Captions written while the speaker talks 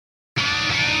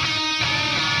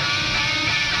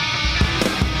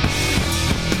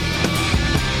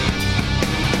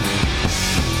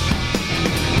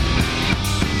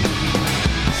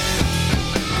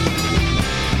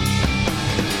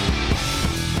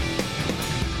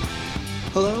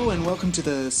Hello and welcome to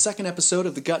the second episode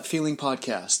of the Gut Feeling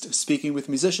Podcast, speaking with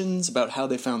musicians about how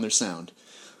they found their sound.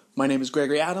 My name is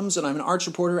Gregory Adams and I'm an arts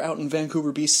reporter out in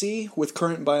Vancouver, BC, with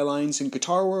current bylines in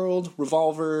Guitar World,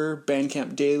 Revolver,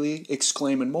 Bandcamp Daily,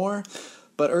 Exclaim and more.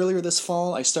 But earlier this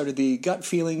fall I started the Gut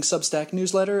Feeling Substack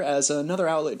newsletter as another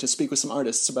outlet to speak with some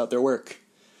artists about their work.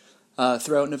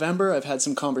 Throughout November I've had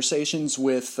some conversations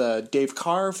with Dave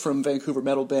Carr from Vancouver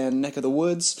metal band Neck of the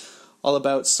Woods, all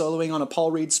about soloing on a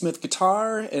Paul Reed Smith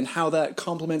guitar and how that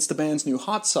complements the band's new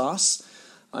hot sauce.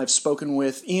 I've spoken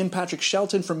with Ian Patrick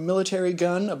Shelton from Military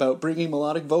Gun about bringing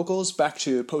melodic vocals back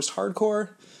to post-hardcore,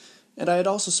 and I had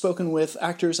also spoken with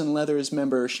Actors and Leathers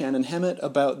member Shannon Hemmett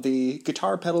about the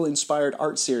guitar pedal-inspired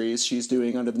art series she's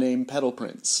doing under the name Pedal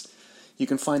Prints. You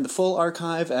can find the full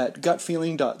archive at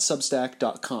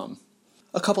gutfeeling.substack.com.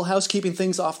 A couple housekeeping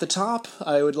things off the top.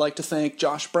 I would like to thank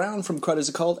Josh Brown from Crud as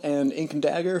a Cult and Ink and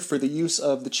Dagger for the use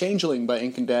of The Changeling by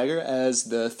Ink and Dagger as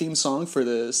the theme song for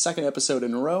the second episode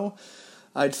in a row.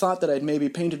 I'd thought that I'd maybe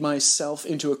painted myself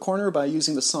into a corner by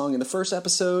using the song in the first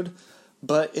episode,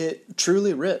 but it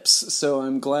truly rips, so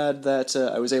I'm glad that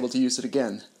I was able to use it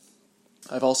again.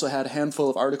 I've also had a handful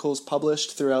of articles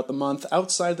published throughout the month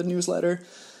outside the newsletter,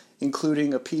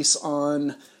 including a piece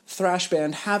on thrash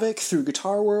band Havoc through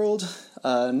Guitar World,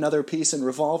 another piece in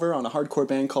Revolver on a hardcore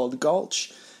band called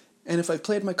Gulch, and if I've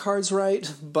played my cards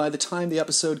right, by the time the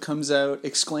episode comes out,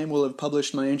 Exclaim will have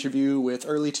published my interview with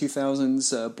early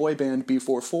 2000s boy band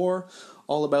B44,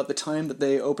 all about the time that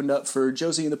they opened up for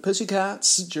Josie and the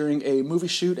Pussycats during a movie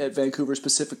shoot at Vancouver's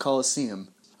Pacific Coliseum.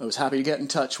 I was happy to get in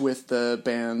touch with the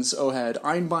band's Ohad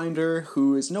Einbinder,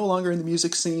 who is no longer in the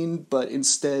music scene, but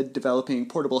instead developing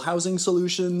portable housing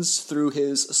solutions through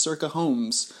his Circa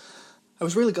Homes. I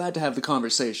was really glad to have the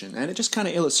conversation, and it just kind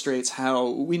of illustrates how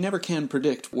we never can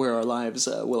predict where our lives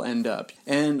will end up.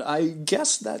 And I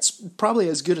guess that's probably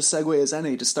as good a segue as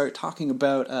any to start talking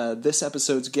about this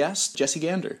episode's guest, Jesse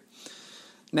Gander.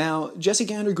 Now, Jesse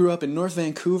Gander grew up in North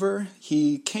Vancouver.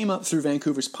 He came up through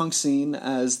Vancouver's punk scene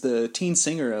as the teen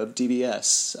singer of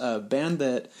DBS, a band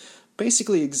that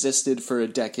basically existed for a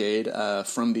decade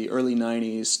from the early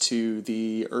 90s to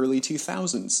the early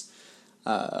 2000s.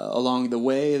 Along the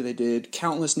way, they did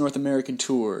countless North American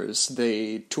tours.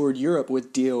 They toured Europe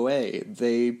with DOA.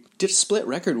 They did a split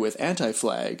record with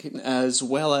Anti-Flag, as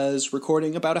well as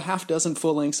recording about a half dozen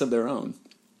full lengths of their own.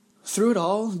 Through it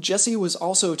all, Jesse was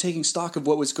also taking stock of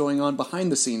what was going on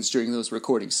behind the scenes during those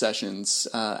recording sessions,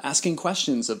 asking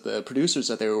questions of the producers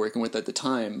that they were working with at the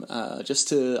time, just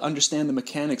to understand the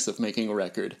mechanics of making a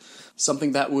record,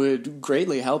 something that would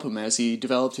greatly help him as he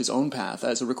developed his own path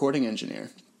as a recording engineer.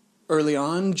 Early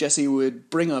on, Jesse would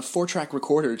bring a 4-track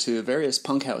recorder to various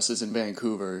punk houses in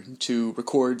Vancouver to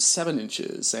record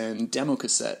 7-inches and demo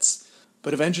cassettes.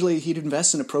 But eventually he'd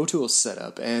invest in a Pro Tools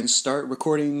setup and start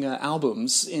recording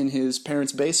albums in his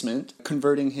parents' basement,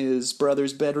 converting his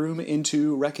brother's bedroom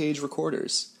into Wreckage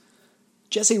recorders.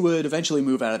 Jesse would eventually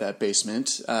move out of that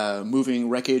basement, moving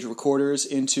Wreckage recorders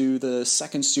into the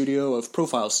second studio of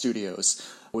Profile Studios,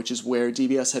 which is where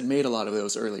DBS had made a lot of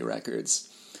those early records.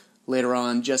 Later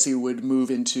on, Jesse would move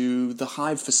into the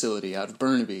Hive facility out of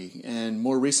Burnaby, and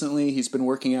more recently he's been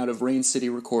working out of Rain City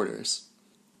Recorders.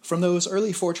 From those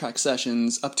early 4-track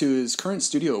sessions up to his current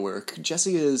studio work,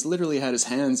 Jesse has literally had his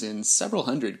hands in several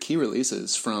hundred key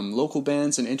releases from local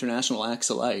bands and international acts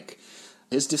alike.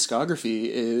 His discography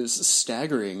is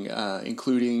staggering,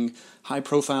 including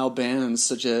high-profile bands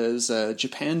such as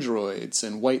Japandroids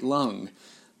and White Lung,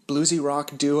 bluesy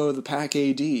rock duo The Pack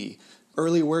AD,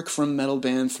 early work from metal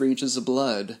band 3 Inches of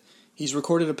Blood. He's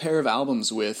recorded a pair of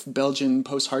albums with Belgian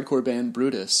post-hardcore band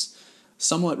Brutus.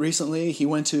 Somewhat recently, he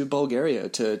went to Bulgaria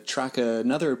to track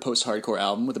another post-hardcore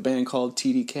album with a band called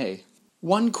TDK.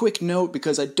 One quick note,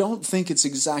 because I don't think it's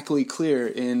exactly clear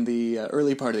in the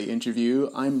early part of the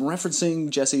interview, I'm referencing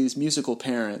Jesse's musical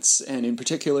parents, and in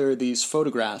particular these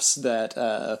photographs that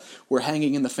were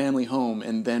hanging in the family home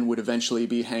and then would eventually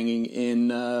be hanging in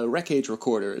Wreckage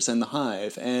Recorders and The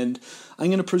Hive, and I'm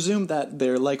going to presume that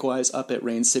they're likewise up at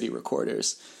Rain City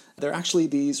Recorders. They're actually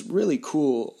these really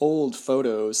cool old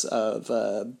photos of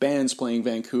bands playing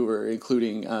Vancouver,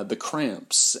 including The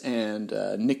Cramps and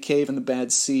Nick Cave and the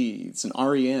Bad Seeds and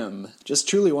R.E.M. Just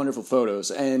truly wonderful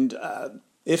photos. And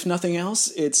if nothing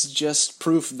else, it's just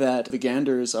proof that the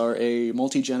Ganders are a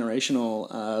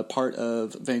multi-generational part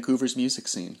of Vancouver's music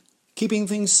scene. Keeping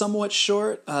things somewhat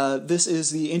short, this is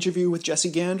the interview with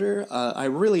Jesse Gander. I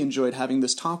really enjoyed having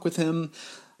this talk with him.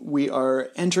 We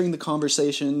are entering the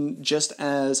conversation just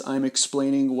as I'm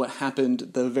explaining what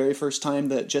happened the very first time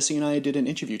that Jesse and I did an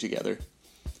interview together.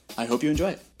 I hope you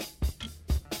enjoy it.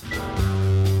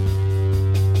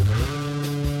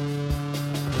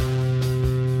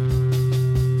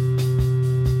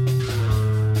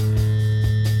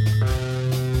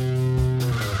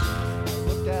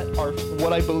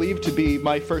 what I believe to be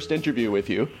my first interview with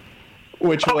you,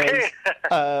 which was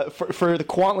for the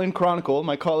Kwantlen Chronicle,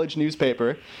 my college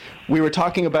newspaper. We were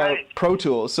talking about Pro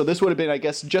Tools, so this would have been, I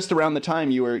guess, just around the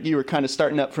time you were kind of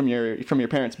starting up from your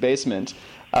parents' basement.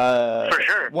 For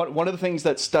sure. One of the things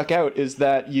that stuck out is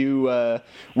that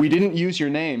we didn't use your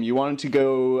name. You wanted to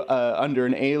go under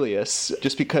an alias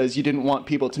just because you didn't want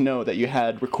people to know that you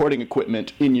had recording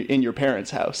equipment in your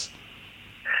parents' house.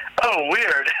 Oh,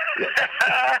 weird.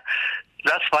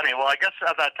 That's funny. Well, I guess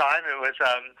at that time it was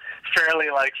fairly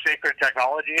sacred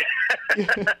technology.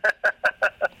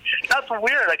 That's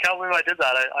weird. I can't believe I did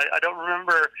that. I don't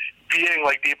remember being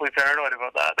deeply paranoid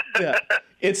about that. Yeah,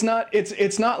 it's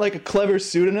not like a clever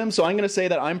pseudonym. So I'm going to say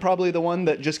that I'm probably the one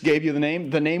that just gave you the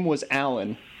name. The name was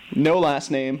Alan. No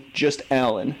last name, just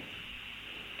Alan.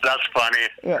 That's funny.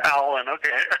 Yeah. Alan, okay.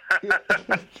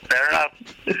 Fair enough.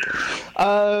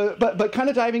 But kind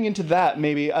of diving into that,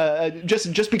 maybe,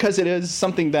 just because it is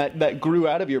something that grew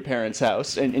out of your parents'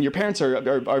 house, and your parents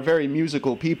are very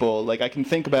musical people. I can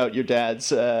think about your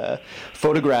dad's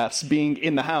photographs being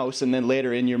in the house and then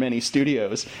later in your many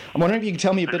studios. I'm wondering if you could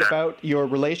tell me a bit about your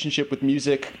relationship with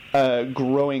music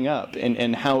growing up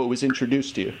and how it was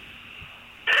introduced to you.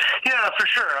 Yeah, for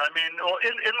sure. I mean,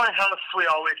 in my house, we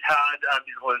always had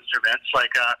musical instruments.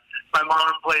 My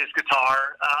mom plays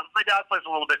guitar. My dad plays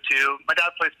a little bit too. My dad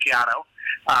plays piano.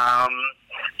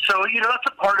 So that's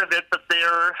a part of it. But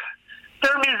they're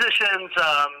musicians,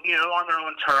 on their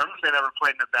own terms. They never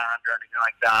played in a band or anything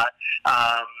like that.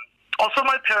 Also,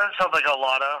 my parents have a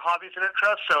lot of hobbies and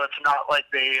interests, so it's not like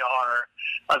they are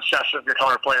obsessive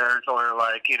guitar players or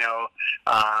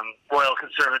Royal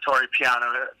Conservatory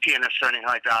pianists or anything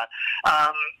like that.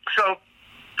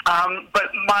 But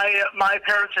my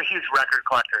parents are huge record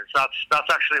collectors.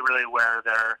 That's actually really where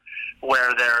their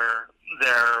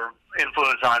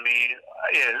influence on me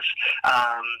is.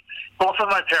 Both of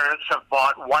my parents have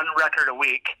bought one record a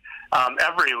week,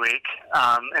 every week,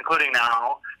 including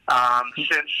now,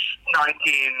 since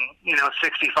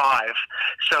 1965.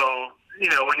 So,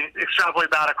 when you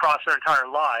extrapolate that across their entire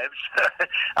lives,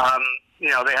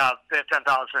 they have 10,000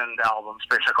 albums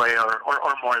basically, or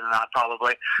more than that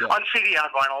probably, on CD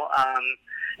and vinyl.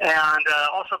 And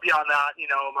also beyond that,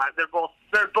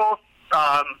 they're both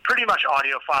pretty much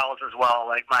audiophiles as well.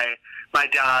 My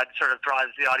dad sort of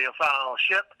drives the audiophile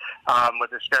ship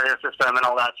with his stereo system and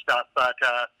all that stuff. But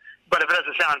if it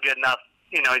doesn't sound good enough,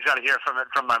 he's got to hear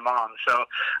from my mom. So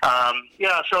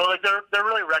they're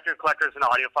really record collectors and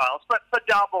audiophiles, but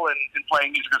dabble in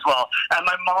playing music as well. And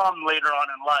my mom later on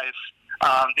in life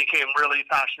became really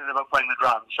passionate about playing the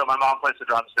drums. So my mom plays the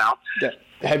drums now. Yeah.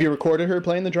 Have you recorded her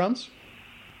playing the drums?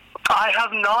 I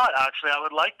have not, actually. I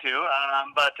would like to,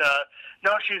 but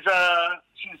no, she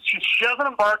hasn't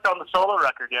embarked on the solo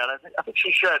record yet. I think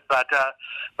she should, but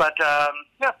it's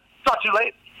not too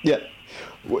late. Yeah.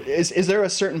 Is there a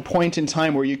certain point in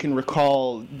time where you can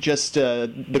recall just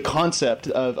the concept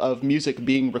of music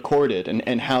being recorded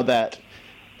and how that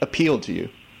appealed to you?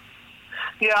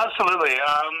 Yeah, absolutely.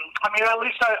 At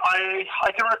least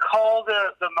I can recall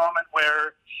the moment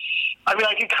where, I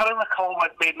can kind of recall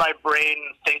what made my brain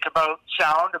think about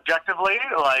sound objectively.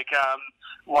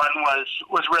 One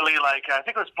was really I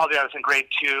think it was probably I was in grade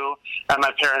 2, and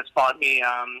my parents bought me,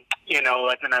 a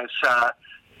nice,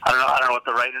 I don't know what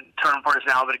the right term for it is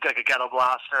now, but like a ghetto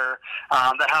blaster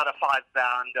that had a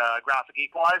 5-band graphic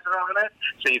equalizer on it,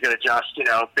 so you could adjust,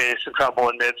 bass and treble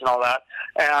and mids and all that.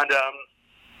 And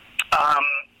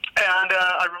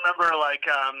I remember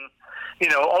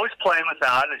always playing with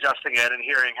that and adjusting it and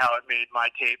hearing how it made my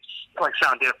tapes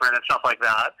sound different and stuff like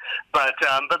that. But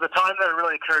the time that it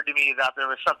really occurred to me that there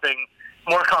was something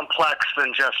more complex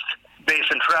than just bass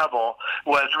and treble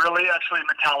was really actually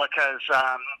Metallica's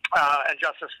and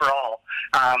Justice for All.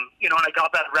 When I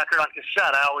got that record on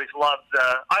cassette, I loved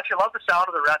the sound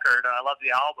of the record and I loved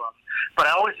the album, but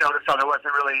I always noticed how there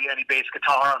wasn't really any bass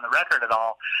guitar on the record at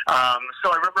all. So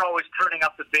I remember always turning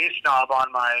up the bass knob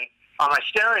on my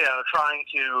stereo, trying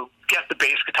to get the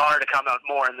bass guitar to come out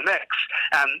more in the mix.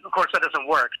 And of course that doesn't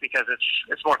work because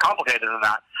it's more complicated than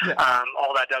that. Yeah.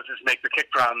 All that does is make the kick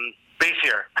drum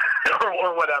bassier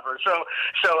or whatever.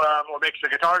 Or makes the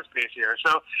guitars bassier.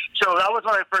 So that was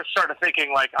when I first started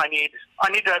thinking I need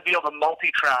to be able to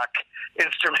multi-track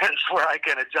instruments where I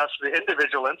can adjust the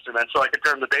individual instruments so I can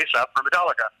turn the bass up for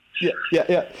Metallica.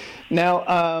 Yeah. Now,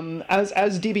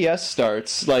 as DBS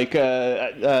starts,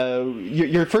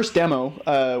 your first demo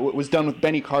was done with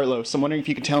Benny Carlos. I'm wondering if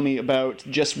you could tell me about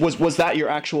was that your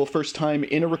actual first time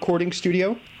in a recording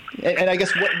studio? And I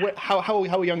guess how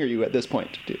young are you at this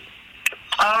point?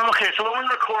 Okay, so when we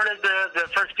recorded the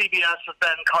first DBS with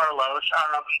Ben Carlos,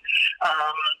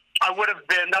 that would have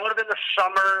been the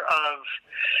summer of,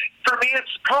 for me,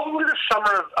 it's probably the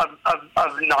summer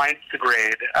of ninth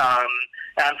grade.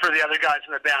 And for the other guys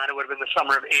in the band, it would have been the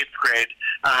summer of 8th grade.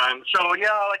 So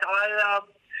yeah, like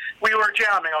we were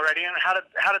jamming already and had a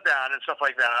band and stuff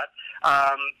like that.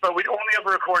 But we'd only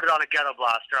ever recorded on a Ghetto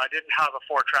Blaster. I didn't have a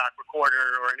 4-track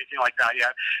recorder or anything like that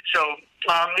yet. So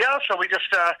so we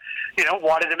just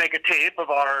wanted to make a tape of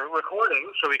our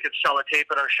recordings so we could sell a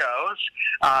tape at our shows.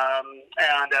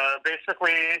 And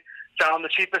basically found the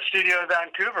cheapest studio in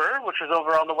Vancouver, which was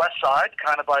over on the west side,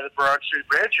 kind of by the Burrard Street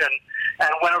Bridge, and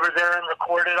went over there and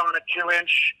recorded on a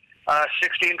 2-inch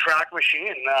 16-track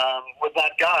machine with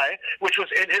that guy, which was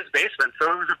in his basement.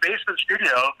 So it was a basement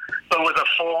studio, but with a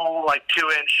full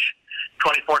 2-inch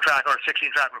 24-track or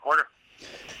 16-track recorder.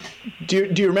 Do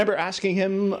you remember asking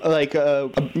him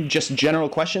just general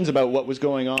questions about what was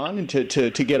going on and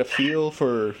to get a feel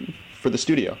for the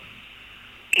studio?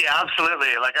 Yeah,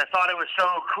 absolutely. I thought it was so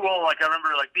cool. I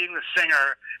remember being the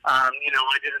singer. I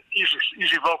didn't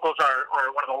usually vocals are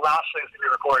one of the last things to be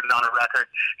recorded on a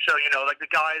record. So the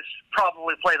guys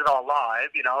probably played it all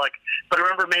live. But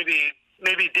I remember maybe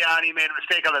Danny made a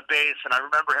mistake on the bass, and I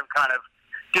remember him kind of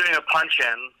doing a punch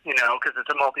in. Because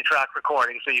it's a multi-track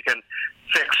recording, so you can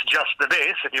fix just the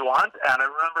bass if you want. And I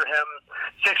remember him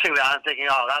fixing that and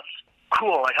thinking, oh, that's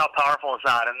cool, how powerful is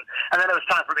that? And then it was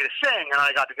time for me to sing, and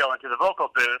I got to go into the vocal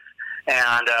booth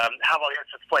and have all the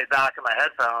instruments played back in my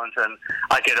headphones, and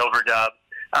I could overdub,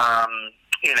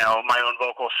 my own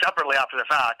vocals separately after the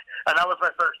fact. And that was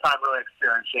my first time really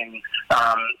experiencing,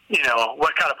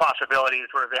 what kind of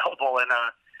possibilities were available in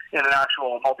an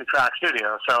actual multi-track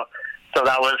studio. So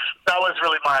that was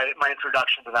really my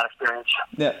introduction to that experience.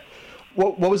 Yeah.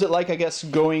 What was it like, I guess,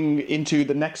 going into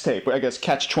the next tape, I guess,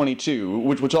 Catch-22,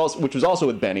 which was also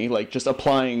with Benny, just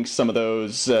applying some of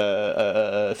those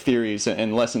theories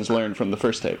and lessons learned from the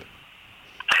first tape?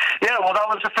 Yeah, well, that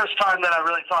was the first time that I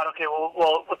really thought, okay,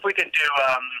 well, if we can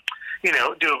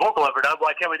do a vocal overdub,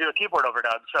 why can't we do a keyboard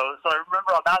overdub? So I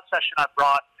remember on that session I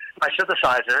brought my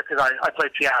synthesizer, because I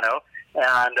played piano,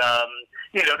 and,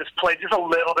 just played just a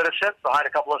little bit of synth behind a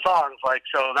couple of songs.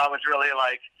 So that was really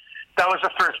that was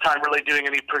the first time really doing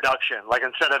any production.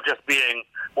 Instead of just being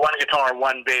one guitar,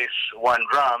 one bass, one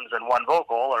drums, and one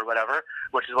vocal or whatever,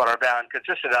 which is what our band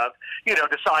consisted of,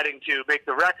 deciding to make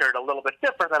the record a little bit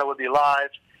different than it would be live,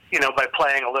 by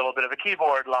playing a little bit of a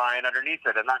keyboard line underneath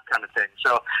it and that kind of thing.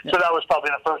 So that was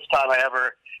probably the first time I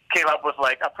ever came up with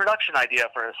a production idea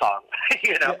for a song,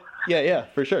 Yeah,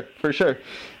 for sure.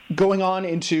 Going on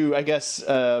into, I guess,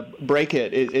 Break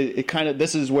It kind of,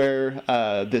 this is where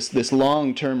this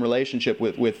long-term relationship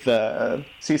with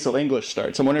Cecil English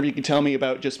starts. I'm wondering if you could tell me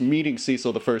about just meeting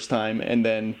Cecil the first time and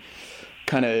then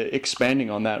kind of expanding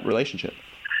on that relationship.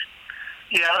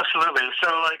 Yeah, absolutely. So,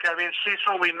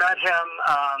 Cecil, we met him,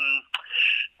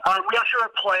 we actually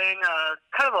were playing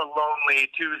kind of a lonely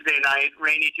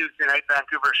rainy Tuesday night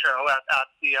Vancouver show at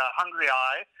the Hungry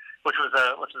Eye, which was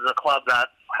a club that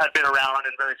had been around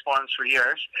in various forms for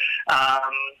years.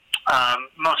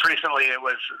 Most recently, it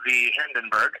was the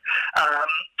Hindenburg. It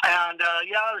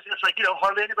was just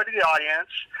hardly anybody in the audience.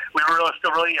 We were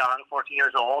still really young, 14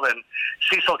 years old, and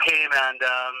Cecil came and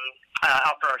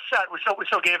after our set, we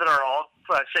still gave it our all,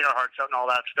 sang our hearts out and all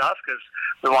that stuff because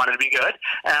we wanted to be good.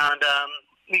 And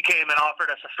he came and offered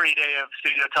us a free day of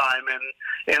studio time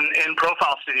in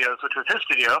Profile Studios, which was his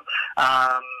studio.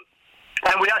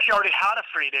 And we actually already had a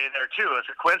free day there, too, as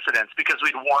a coincidence, because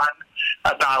we'd won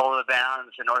a Battle of the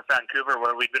Bands in North Vancouver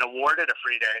where we'd been awarded a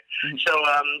free day. Mm-hmm. So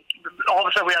all of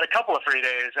a sudden we had a couple of free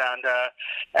days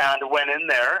and went in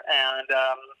there and,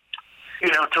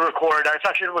 to record.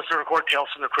 It was to record Tales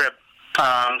from the Crib.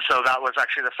 So that was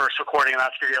actually the first recording in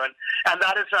that studio. And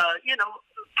that is,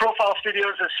 Profile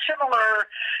Studios is similar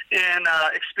in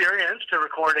experience to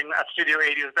recording at Studio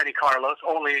 80 with Benny Carlos,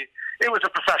 only it was a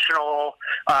professional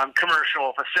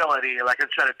commercial facility.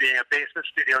 Instead of being a basement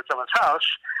studio in someone's house,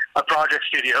 a project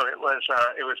studio, it was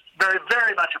very,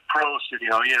 very much a pro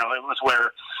studio. It was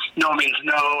where No Means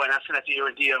No and SNFU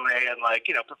and DOA and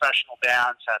professional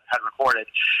bands had recorded.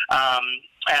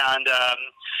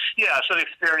 So the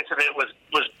experience of it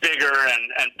was bigger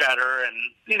and better, and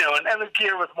the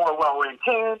gear was more well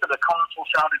maintained, and the console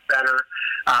sounded better.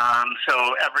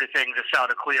 So everything just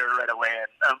sounded clear right away,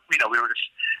 and we were just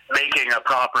making a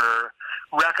proper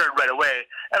record right away.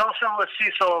 And also with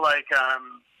Cecil,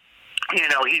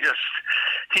 he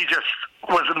just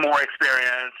was more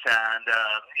experienced and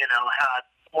had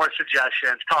more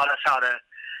suggestions, taught us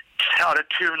how to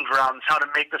tune drums, how to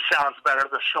make the sounds better,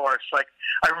 the source.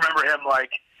 I remember him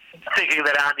thinking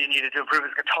that Andy needed to improve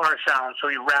his guitar sound, so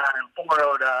he ran and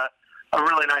borrowed a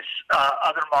really nice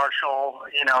other Marshall,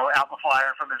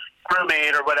 amplifier from his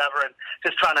roommate or whatever, and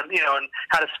just trying to, and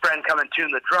had his friend come and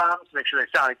tune the drums, make sure they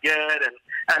sounded good,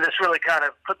 and this really kind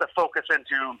of put the focus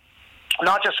into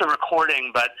not just the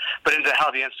recording, but into how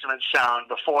the instruments sound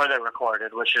before they're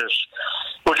recorded, which is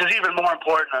even more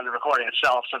important than the recording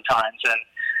itself sometimes.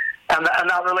 And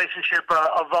that relationship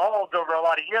evolved over a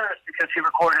lot of years because he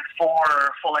recorded 4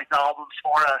 full-length albums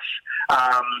for us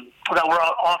that were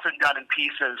often done in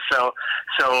pieces. So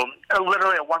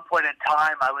literally at one point in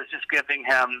time, I was just giving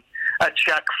him a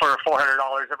check for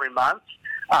 $400 every month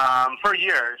for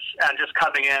years, and just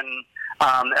coming in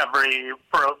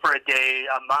for a day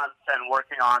a month and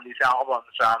working on these albums,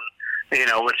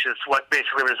 which is what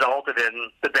basically resulted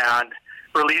in the band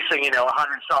releasing,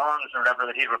 100 songs or whatever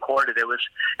that he recorded. It was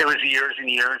years and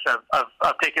years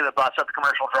of taking the bus up the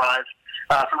Commercial Drive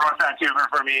from North Vancouver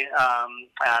for me,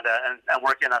 and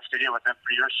working in that studio with him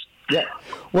for years. Yeah.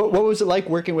 What was it like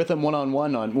working with him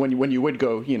one-on-one on when you would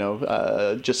go,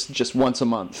 just once a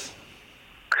month?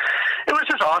 It was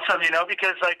just awesome,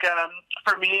 because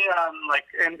for me,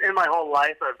 in my whole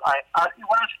life, when I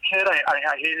was a kid,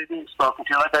 I hated being spoken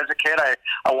to. Like as a kid,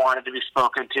 I wanted to be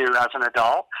spoken to as an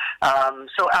adult.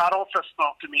 So adults have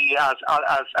spoke to me as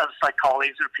like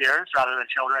colleagues or peers rather than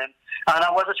children. And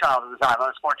I was a child at the time. I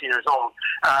was 14 years old.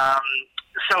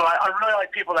 So I really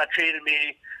like people that treated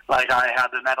me like I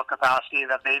had the mental capacity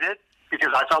that they did,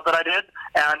 because I felt that I did,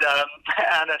 and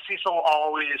Cecil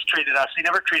always treated us. He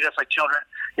never treated us like children.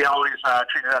 He always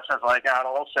treated us as like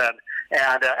adults, and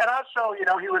also,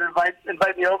 he would invite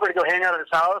me over to go hang out at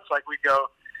his house. Like we'd go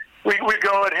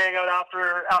and hang out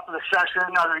after the session,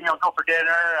 either go for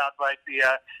dinner at like the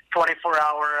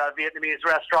 24-hour Vietnamese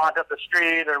restaurant up the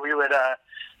street, or we would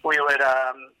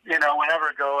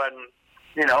whenever go and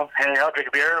hang out, drink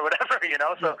a beer or whatever,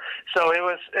 So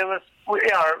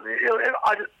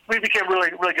we became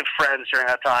really, really good friends during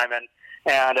that time, and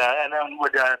then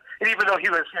even though he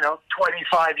was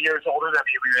 25 years older than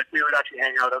me, we would actually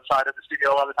hang out outside of the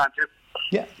studio all the time too.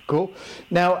 Yeah, cool.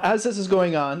 Now, as this is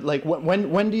going on, like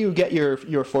when do you get your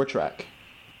 4-track?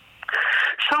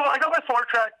 So I got my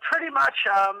 4-track pretty much.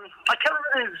 I can't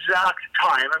remember the exact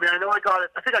time. I mean, I know I got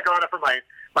it. I think I got it for my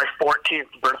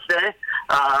 14th birthday.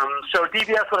 So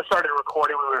DBS would have started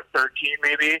recording when we were 13,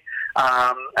 maybe.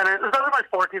 And it was either my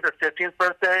 14th or 15th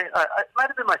birthday. It might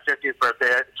have been my 15th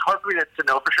birthday. It's hard for me to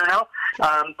know for sure now.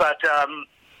 But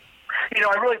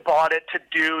I really bought it to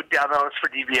do demos for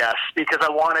DBS because I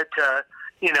wanted to,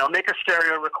 make a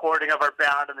stereo recording of our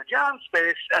band in the jam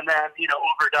space, and then,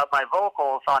 overdub my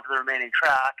vocals onto the remaining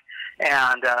track,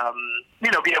 and,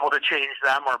 be able to change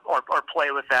them or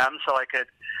play with them so I could,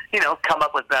 come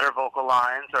up with better vocal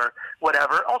lines or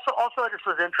whatever. Also, I just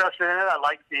was interested in it. I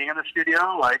liked being in the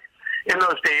studio, like in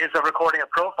those days of recording a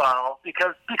profile,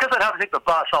 because I'd have to take the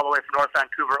bus all the way from North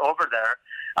Vancouver over there.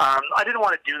 I didn't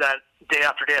want to do that day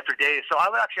after day after day, so I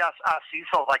would actually ask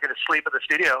Cecil if I could just sleep at the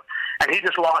studio, and he'd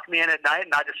just lock me in at night,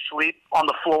 and I'd just sleep on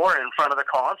the floor in front of the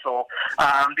console,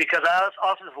 because I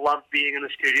also just loved being in the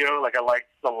studio. Like, I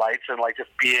liked the lights and, like, just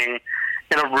being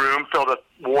in a room filled with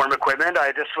warm equipment.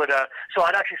 I just would, so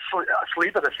I'd actually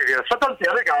sleep at the studio. Sometimes the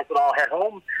other guys would all head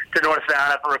home to North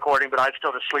Van for recording, but I'd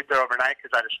still just sleep there overnight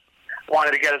because I just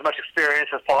wanted to get as much experience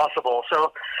as possible.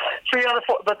 So yeah,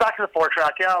 but back to the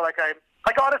 4-track, yeah, like I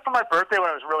got it for my birthday when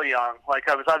I was really young. Like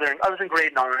I was in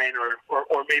grade 9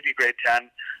 or maybe grade 10.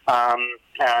 I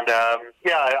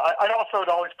also had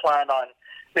always planned on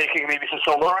making maybe some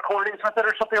solo recordings with it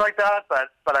or something like that. But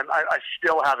I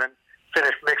still haven't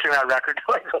finished mixing that record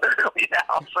like literally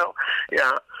now. So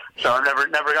yeah, so I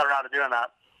never got around to doing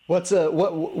that. What's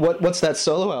that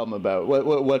solo album about?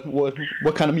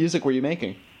 What kind of music were you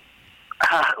making?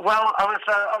 Well, I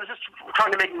was just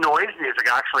trying to make noise music.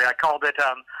 Actually, I called it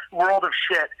World of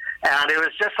Shit, and it was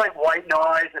just like white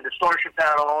noise and distortion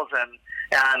pedals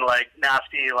and like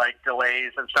nasty like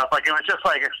delays and stuff. Like it was just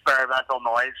like experimental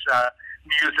noise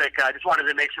music. I just wanted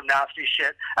to make some nasty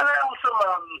shit, and then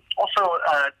also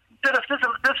did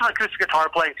some acoustic guitar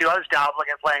playing too. I was dabbling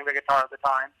and playing the guitar at the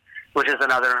time, which is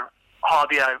another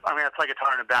hobby. I mean, I play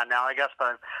guitar in a band now, I guess, but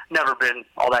I've never been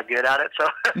all that good at it. So,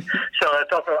 so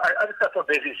it's also I just got so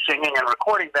busy singing and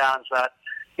recording bands that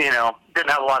didn't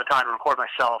have a lot of time to record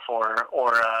myself or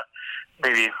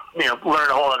maybe learn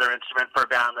a whole other instrument for a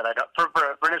band that I don't for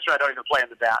an instrument I don't even play in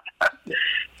the band.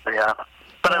 So, yeah.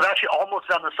 But I've actually almost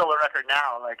done the solo record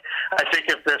now. Like I think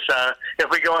if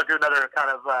we go into another kind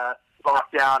of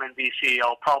lockdown in BC,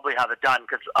 I'll probably have it done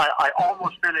because I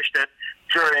almost finished it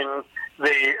during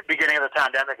the beginning of the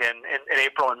pandemic in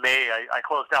April and May. I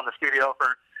closed down the studio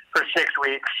for for 6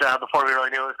 weeks before we really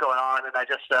knew what was going on, and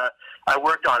I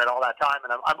worked on it all that time,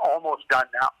 and I'm almost done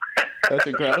now. That's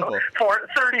incredible. So, for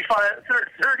 30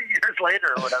 years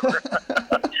later or whatever.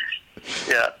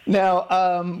 Yeah. Now,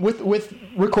 with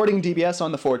recording DBS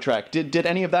on the 4-track, did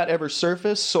any of that ever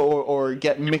surface or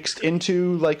get mixed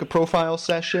into like a profile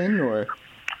session or?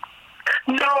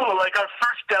 No, like our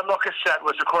first demo cassette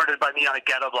was recorded by me on a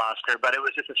Ghetto Blaster, but it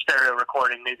was just a stereo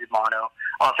recording, maybe mono,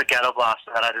 off a Ghetto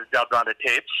Blaster that I just dubbed onto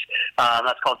tapes.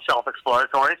 That's called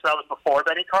Self-Exploratory, so that was before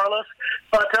Benny Carlos.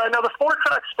 But no, the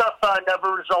 4-track stuff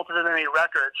never resulted in any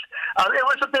records. It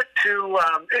was a bit too,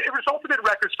 it resulted in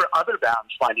records for other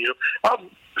bands, mind you.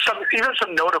 Even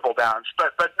some notable bands,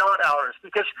 but not ours,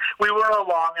 because we were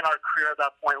along in our career at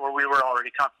that point where we were already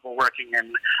comfortable working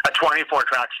in a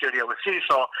 24-track studio with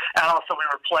Cecil, and also we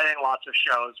were playing lots of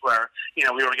shows where, you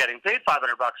know, we were getting paid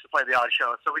 $500 to play the odd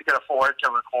show, so we could afford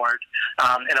to record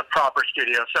in a proper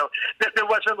studio. So there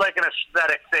wasn't like an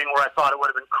aesthetic thing where I thought it would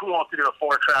have been cool to do a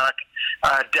 4-track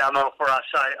demo for us.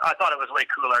 I thought it was way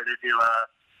cooler to do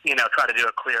try to do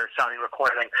a clear sounding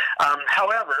recording.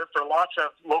 However, for lots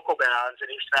of local bands in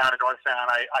East Van and North Van,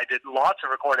 I did lots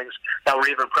of recordings that were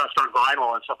even pressed on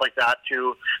vinyl and stuff like that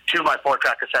to my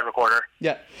 4-track cassette recorder.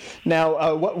 Yeah.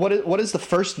 Now, what is the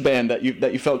first band that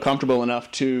you felt comfortable enough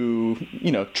to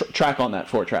track on that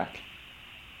 4-track?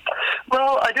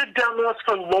 Well, I did demos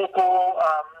for local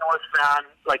North Van,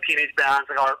 like teenage bands,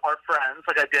 like our friends.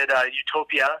 Like I did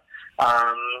Utopia.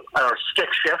 Or Stick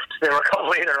Shift, they were called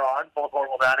later on, both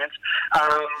horrible band names.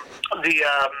 I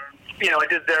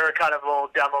did their kind of little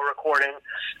demo recording,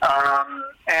 so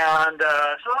that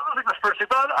was like the first thing.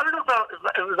 But I don't know if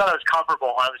it was that I was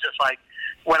comfortable. I was just like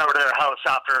went over to their house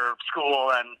after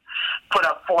school and put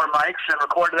up 4 mics and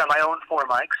recorded on my own 4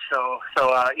 mics. So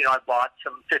I bought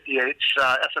some 58s,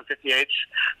 SM58s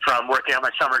from working on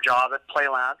my summer job at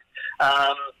Playland,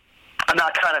 and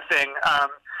that kind of thing.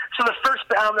 So the first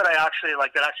band that I actually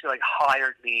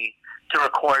hired me to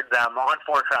record them on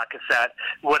 4-track cassette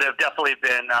would have definitely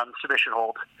been Submission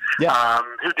Hold,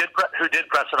 who did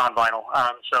press it on vinyl.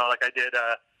 So like I did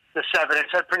the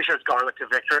 7-inch. I'm pretty sure it's Garlic for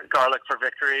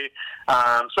Victory.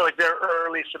 So like their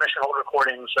early Submission Hold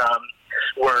recordings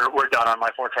were done on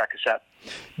my 4-track cassette.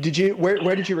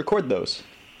 Where did you record those?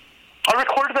 I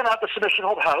recorded them at the Submission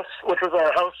Hold House, which was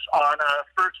a house on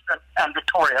First and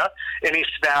Victoria in East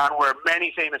Van, where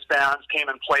many famous bands came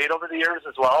and played over the years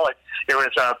as well. Like it was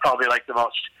probably like the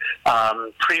most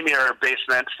premier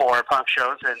basement for punk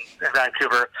shows in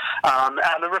Vancouver.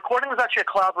 And the recording was actually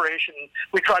a collaboration.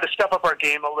 We tried to step up our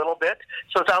game a little bit.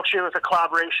 So it was a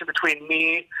collaboration between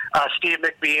me, Steve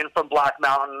McBean from Black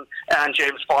Mountain, and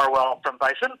James Farwell from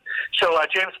Bison. So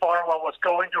James Farwell was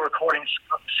going to recording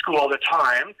school at the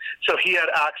time. So he had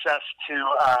access to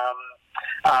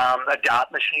a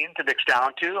DAT machine to mix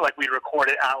down to. Like we'd record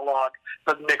it analog,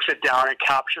 but mix it down and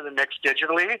capture the mix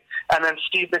digitally. And then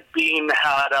Steve McBean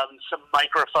had some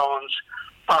microphones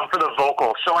for the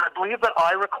vocals. So I believe that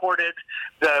I recorded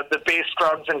the bass,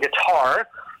 drums, and guitar.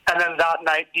 And then that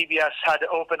night, DBS had to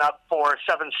open up for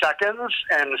 7 Seconds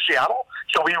in Seattle.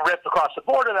 So we ripped across the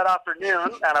border that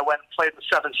afternoon, and I went and played the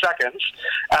 7 Seconds.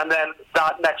 And then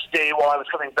that next day, while I was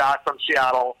coming back from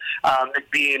Seattle,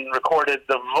 McBean recorded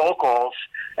the vocals.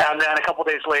 And then a couple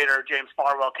days later, James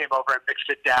Farwell came over and mixed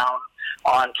it down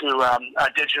onto a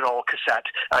digital cassette,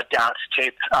 a DAT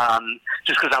tape,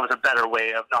 just because that was a better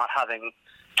way of not having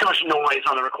too much noise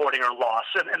on the recording or loss.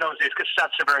 In those days,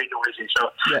 cassettes are very noisy, so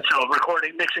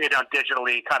mixing it down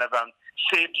digitally kind of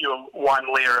saved you one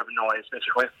layer of noise,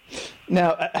 basically.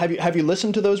 Now, have you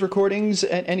listened to those recordings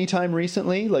at any time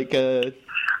recently? No, I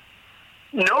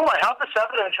have the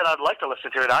 7-inch, and I'd like to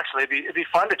listen to it. Actually, it'd be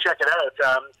fun to check it out.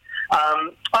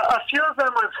 A few of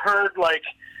them I've heard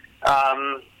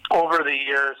over the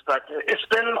years, but it's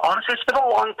been a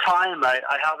long time. I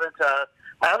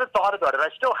haven't thought about it. I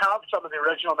still have some of the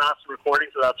original master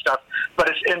recordings of that stuff, but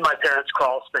it's in my parents'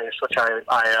 crawl space, which I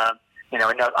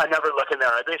never look in there.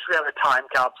 I basically have a time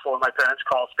capsule in my parents'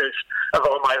 crawl space of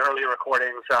all my early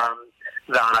recordings that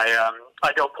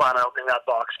I don't plan on opening that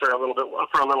box for a little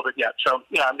bit yet. So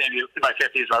yeah, maybe in my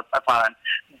 50s I plan on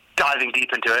diving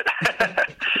deep into it.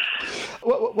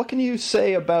 What can you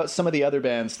say about some of the other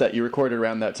bands that you recorded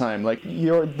around that time? Like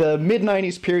the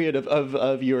mid-90s period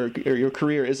of your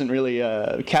career isn't really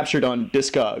captured on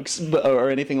Discogs or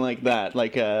anything like that.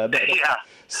 Yeah.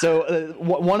 So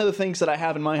one of the things that I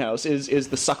have in my house is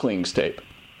the Sucklings tape.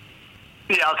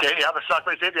 Yeah, okay, yeah, the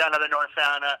Sucklings tape, yeah, another North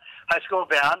Van high school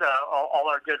band, all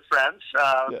our good friends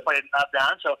played in that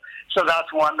band. So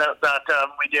that's one that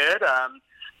we did.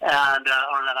 And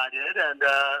that I did, and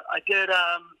I did.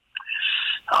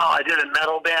 I did a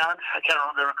metal band. I can't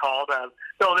remember what they were called.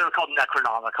 No, they were called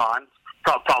Necronomicon,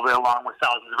 probably along with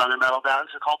thousands of other metal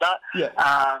bands who called that. Yeah.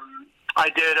 I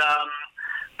did,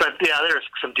 but yeah, there's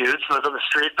some dudes who was on the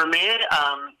street for me.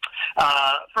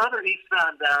 For other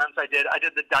Eastbound bands, I did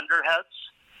the Dunderheads,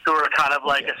 who were kind of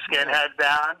like a skinhead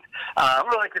band.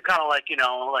 We're like kind of like, you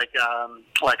know, like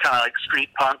kind of like street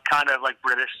punk, kind of like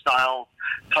British style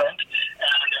punk.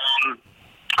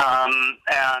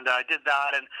 And I did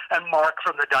that, and Mark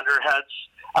from the Dunderheads,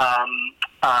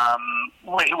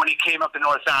 when he came up to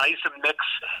North Sound, I used to mix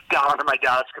down onto my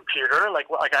dad's computer, like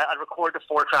I'd record the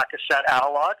 4-track cassette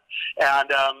analog, and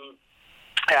then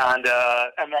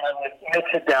I would mix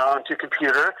it down to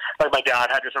computer. Like my dad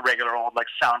had just a regular old like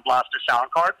Sound Blaster sound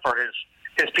card for his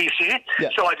PC. Yeah.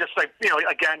 So I just like, you know,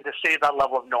 again, to save that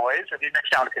level of noise, if you mix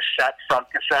down a cassette from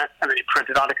cassette and then you print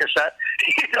it on a cassette,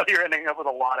 you know, you're ending up with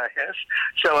a lot of hiss.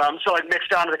 So I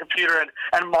mixed down to the computer,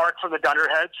 and Mark from the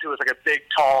Dunderheads, who was like a big,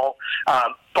 tall,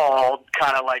 bald,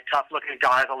 kind of like tough-looking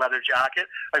guy with a leather jacket,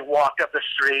 like walked up the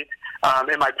street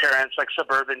in my parents' like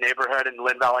suburban neighborhood in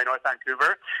Lynn Valley, North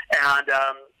Vancouver, and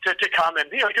to come and,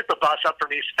 you know, he took the bus up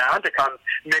from Eastbound to come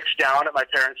mix down at my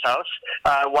parents' house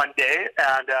one day,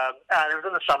 and it was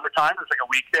in the summertime. It was like a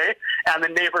weekday, and the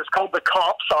neighbors called the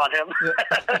cops on him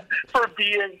for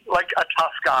being like a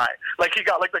tough guy. Like he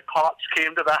got like the cops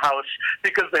came to the house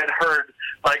because they had heard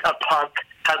like a punk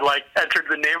had like entered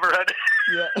the neighborhood.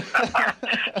 Yeah.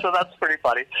 So that's pretty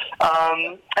funny.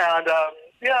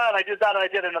 Yeah, and I did that, and I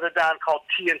did another band called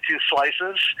Tea and Two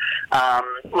Slices,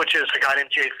 which is a guy named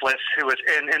Jay Fliss, who was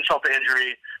in Insult to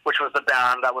Injury, which was the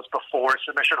band that was before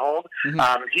Submission Hold.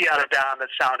 Mm-hmm. He had a band that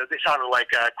sounded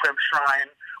like Crimp Shrine,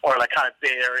 or like kind of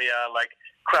Bay Area, like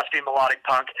crusty melodic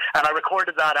punk, and I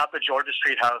recorded that at the Georgia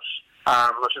Street House,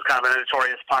 which is kind of a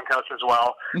notorious punk house as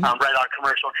well, right on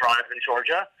Commercial Drive in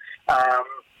Georgia.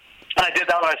 And I did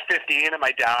that when I was 15, and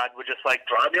my dad would just like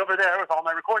drive me over there with all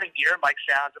my recording gear, mic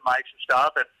stands and mics and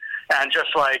stuff, and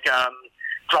just like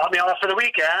drop me off for the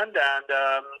weekend, and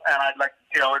I'd like,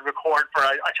 you know, I'd record for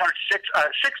I charged six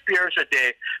beers a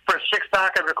day. For a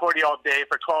 6-pack, I'd record you all day.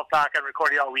 For a 12-pack, I'd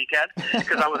record you all weekend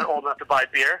because I wasn't old enough to buy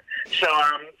beer. So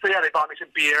yeah, they bought me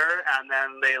some beer, and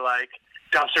then they like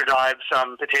dumpster dived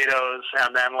some potatoes,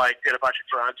 and then like did a bunch of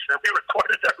drugs, and we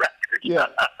recorded the record. Yeah.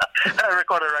 I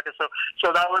recorded a record,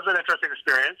 so that was an interesting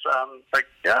experience.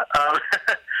 Yeah,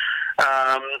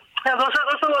 those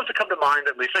are the ones that come to mind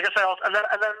at least. I guess and then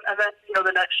you know,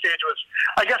 the next stage was,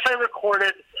 I guess I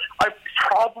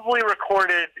probably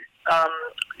recorded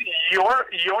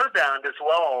your band as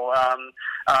well.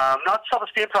 Not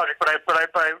Self-Esteem Project, but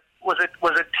I was it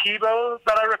Tebow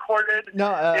that I recorded?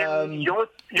 No, in your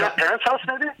parents' house,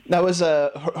 maybe? That was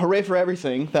Hooray for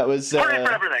Everything. That was Hooray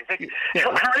for Everything. Thank you. Yeah.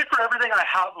 Hooray for Everything I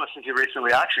have listened to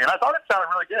recently, actually, and I thought it sounded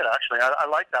really good, actually. I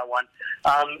like that one.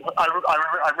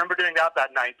 I remember doing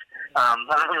that night. I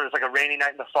remember it was like a rainy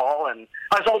night in the fall, and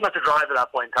I was old enough to drive at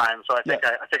that point in time, so I think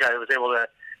I was able to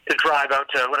drive out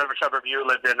to whatever suburb you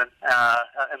lived in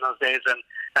those days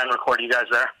and record you guys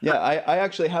there. Yeah, I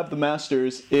actually have the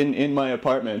masters in my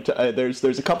apartment. There's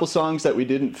a couple songs that we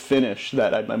didn't finish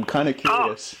that I'm kind of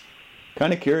curious.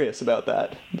 Kind of curious about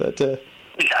that. But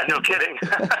yeah, no kidding.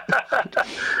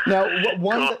 Now,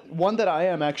 one that I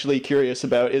am actually curious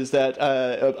about is that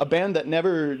a band that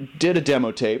never did a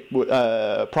demo tape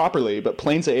properly, but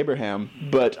Plains of Abraham,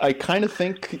 but I kind of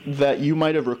think that you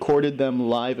might have recorded them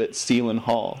live at Sealand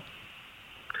Hall.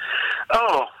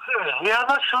 Oh, yeah, I'm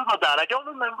not sure about that. I don't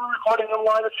remember recording them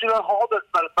live at Sealand Hall, but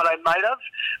I might have.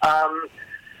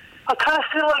 I kind of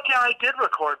feel like, yeah, I did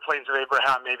record Plains of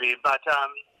Abraham, maybe, but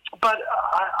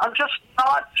I'm just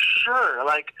not sure.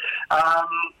 Like,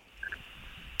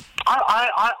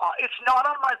 it's not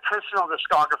on my personal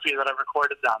discography that I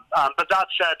recorded them. But that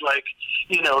said, like,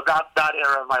 you know, that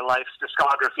era of my life's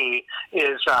discography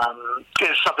is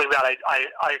something that I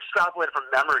extrapolated from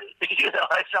memory. You know,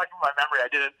 I extracted from my memory.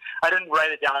 I didn't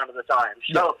write it down at the time.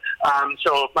 So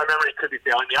my memory could be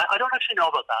failing me. I don't actually know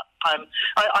about that.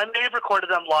 I may have recorded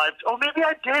them live. Oh, maybe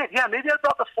I did. Yeah, maybe I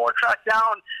brought the 4-track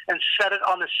down and set it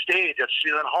on the stage at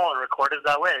Sealand Hall and recorded it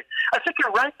that way. I think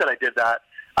you're right that I did that.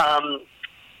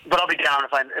 But I'll be down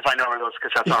if I know where those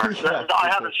cassettes are. Yeah, I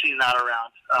haven't seen that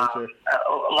around.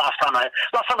 Last time I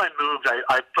moved,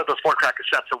 I put those 4-track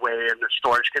cassettes away in the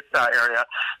storage area,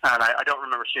 and I don't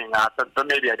remember seeing that, but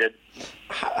maybe I did.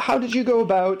 How did you go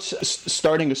about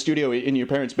starting a studio in your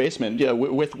parents' basement? Yeah,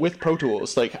 with Pro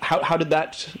Tools. Like, how did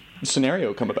that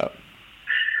scenario come about?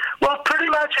 Well, pretty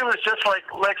much it was just like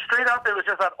straight up, it was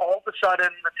just that all of a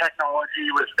sudden the technology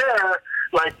was there.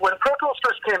 Like when Pro Tools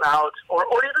first came out, or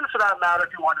even for that matter,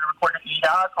 if you wanted to record an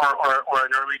EDAT or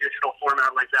an early digital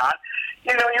format like that,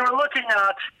 you know, you were looking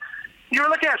at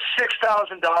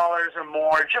 $6,000 or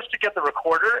more just to get the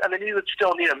recorder, and then you would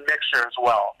still need a mixer as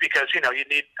well, because, you know, you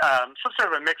need some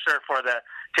sort of a mixer for the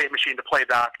tape machine to play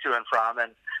back to and from,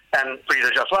 and for you to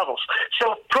adjust levels.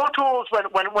 So Pro Tools, when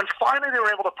finally they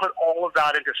were able to put all of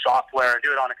that into software and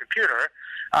do it on a computer,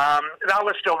 that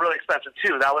was still really expensive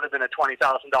too. That would have been a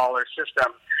 $20,000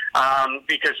 system,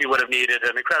 because you would have needed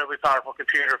an incredibly powerful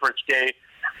computer for its day.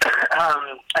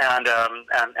 And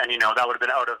you know, that would have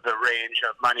been out of the range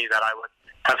of money that I would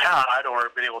have had or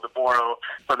been able to borrow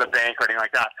from the bank or anything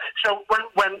like that. So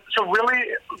so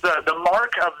really the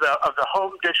mark of the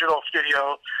home digital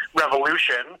studio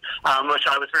revolution, which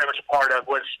I was very much a part of,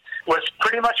 was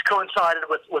pretty much coincided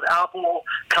with Apple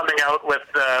coming out with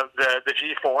the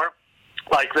G4.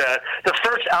 Like the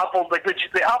first Apple, like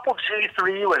the Apple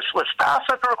G3 was fast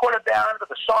enough to record a band, but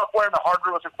the software and the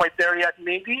hardware wasn't quite there yet.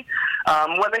 Maybe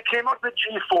when they came out with the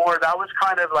G4, that was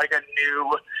kind of like a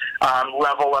new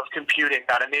level of computing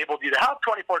that enabled you to have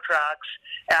 24 tracks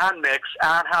and mix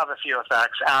and have a few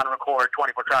effects and record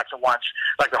 24 tracks at once.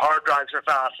 Like the hard drives were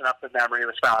fast enough, the memory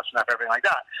was fast enough, everything like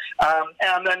that.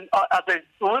 And then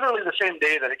literally the same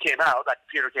day that it came out, that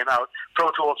computer came out,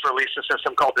 Pro Tools released a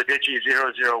system called the Digi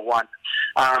 001.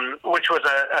 Which was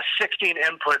a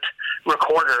 16-input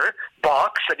recorder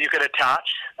box that you could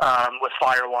attach with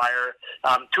FireWire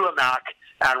to a Mac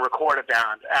and record a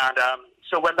band. And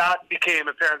so when that became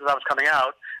apparent that was coming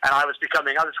out, and I was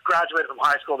graduated from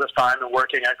high school this time and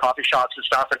working at coffee shops and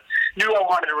stuff, and knew I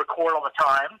wanted to record all the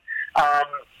time.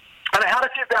 And I had a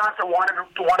few bands that wanted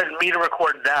me to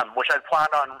record them, which I'd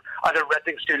planned on either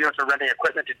renting studios or renting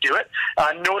equipment to do it.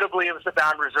 Notably, it was the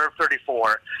band Reserve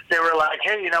 34. They were like,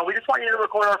 hey, you know, we just want you to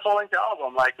record our full-length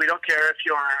album. Like, we don't care if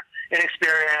you're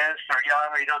inexperienced or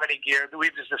young or you don't have any gear.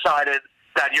 We've just decided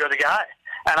that you're the guy.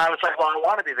 And I was like, well, I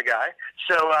want to be the guy.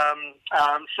 So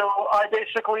I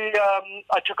basically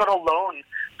I took out a loan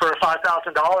for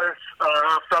 $5,000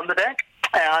 from the bank.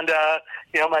 And,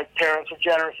 you know, my parents were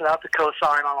generous enough to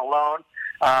co-sign on a loan.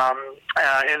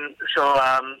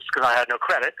 Because I had no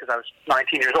credit because I was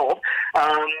 19 years old.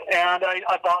 And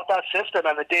I bought that system,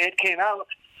 and the day it came out,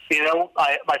 you know,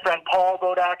 my friend Paul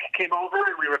Bodak came over,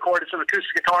 and we recorded some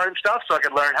acoustic guitar and stuff so I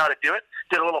could learn how to do it.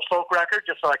 Did a little folk record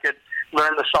just so I could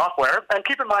learn the software. And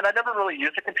keep in mind, I never really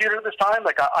used a computer at this time.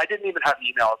 Like, I didn't even have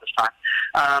email at this time.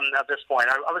 At this point,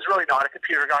 I was really not a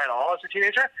computer guy at all as a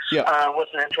teenager. Yeah.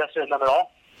 Wasn't interested in them at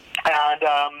all.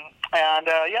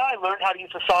 Yeah, I learned how to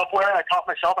use the software. I taught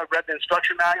myself. I read the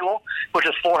instruction manual, which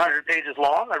is 400 pages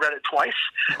long. I read it twice.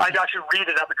 I'd actually read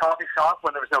it at the coffee shop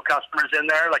when there was no customers in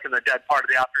there, like in the dead part of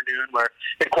the afternoon where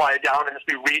it quieted down, and just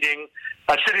be reading.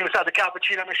 Sitting beside the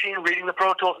cappuccino machine, reading the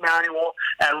Pro Tools manual,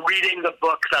 and reading the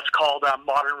book that's called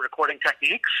Modern Recording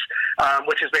Techniques,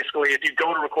 which is basically, if you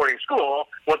go to recording school,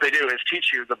 what they do is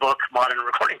teach you the book Modern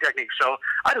Recording Techniques. So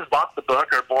I just bought the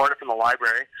book or borrowed it from the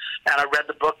library, and I read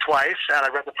the book twice, and I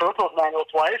read the Pro Tools manual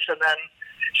twice, and then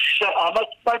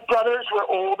my brothers were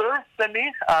older than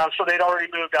me, so they'd already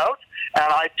moved out, and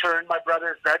I turned my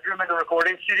brother's bedroom into a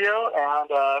recording studio and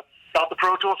got the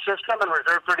Pro Tools system, and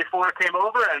Reserve 34 came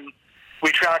over, and we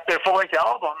tracked their full-length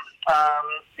album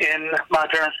in my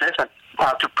parents' basement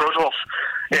to Pro Tools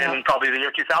in probably the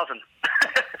year 2000.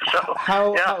 So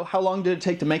how long did it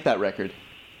take to make that record?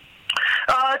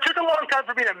 It took a long time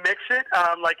for me to mix it.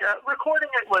 Recording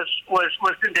it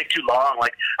didn't take too long.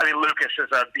 Like, I mean, Lucas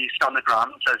is a beast on the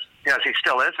drums, as he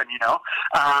still is, and you know.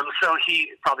 So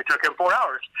he probably took him 4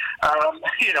 hours,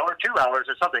 you know, or 2 hours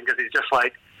or something, because he's just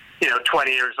like, you know,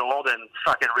 20 years old and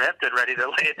fucking ripped and ready to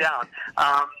lay it down.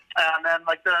 And then,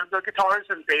 like, the guitars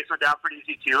and bass were down pretty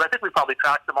easy too. I think we probably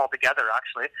tracked them all together,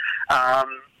 actually.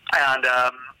 And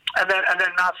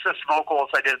then Matt's just vocals,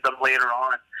 I did them later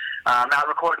on. Matt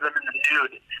recorded them in the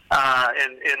nude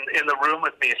in the room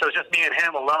with me. So it was just me and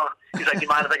him alone. He's like, "Do you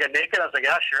mind if I get naked?" I was like,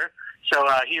 "Yeah, sure." So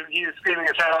he was screaming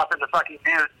his head off in the fucking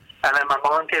nude. And then my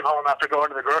mom came home after going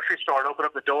to the grocery store and opened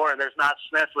up the door, and there's Matt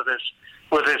Smith with his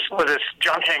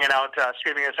junk hanging out,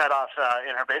 screaming his head off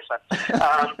in her basement,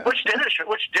 which did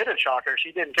a shocker.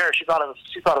 She didn't care. She thought it was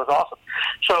awesome.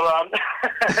 So I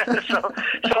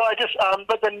just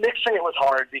but then mixing it was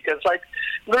hard, because like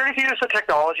learning to use the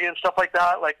technology and stuff like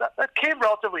that, like that came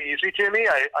relatively easy to me.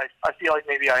 I feel like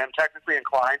maybe I am technically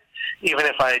inclined, even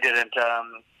if I didn't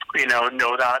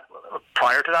know that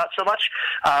prior to that so much.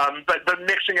 But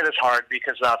mixing it is hard,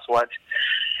 because that's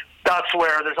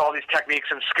where there's all these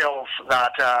techniques and skills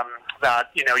that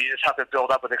you know, you just have to build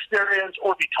up with experience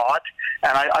or be taught.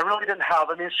 And I really didn't have.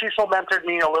 I mean, Cecil mentored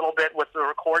me a little bit with the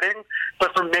recording,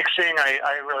 but for mixing,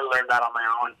 I really learned that on my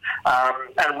own.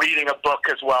 And reading a book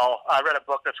as well. I read a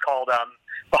book that's called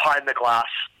Behind the Glass.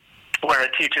 where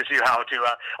it teaches you how to,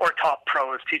 or Top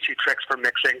Pros teach you tricks for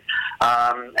mixing.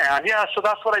 And yeah, so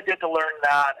that's what I did to learn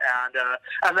that.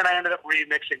 And then I ended up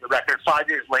remixing the record 5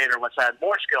 years later once I had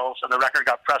more skills and the record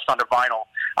got pressed onto vinyl.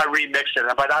 I remixed it,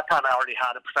 and by that time I already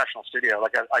had a professional studio.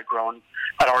 Like I'd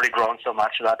already grown so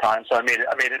much at that time, so I made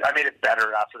it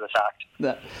better after the fact.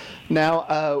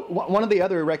 Now, one of the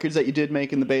other records that you did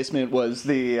make in the basement was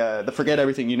the Forget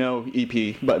Everything You Know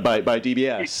EP by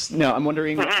DBS. Now, I'm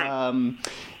wondering,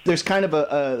 there's kind of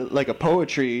a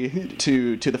poetry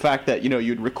to the fact that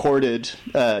you'd recorded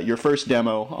your first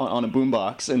demo on a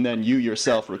boombox, and then you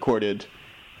yourself recorded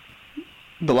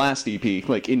the last EP,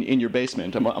 like in your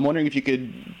basement. I'm wondering if you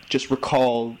could just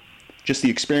recall just the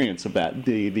experience of that,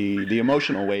 the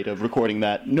emotional weight of recording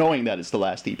that, knowing that it's the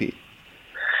last EP.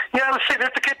 Yeah, it was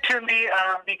significant to me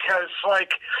because,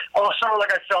 also,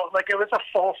 I felt like it was a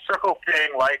full circle thing.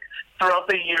 Throughout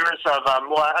the years of,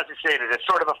 as you stated, it's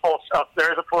sort of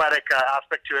there is a poetic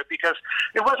aspect to it because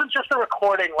it wasn't just a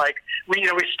recording. We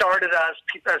started as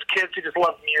kids who just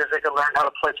loved music and learned how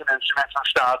to play some instruments and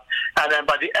stuff. And then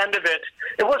by the end of it,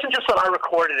 it wasn't just that I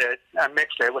recorded it and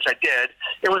mixed it, which I did.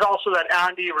 It was also that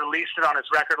Andy released it on his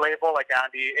record label, like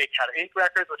Andy had Ink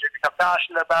Records, which had become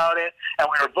passionate about it. And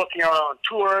we were booking our own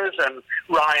tours, and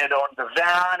Ryan owned the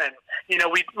van, and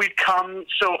we'd come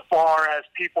so far as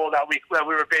people that we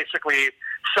were basically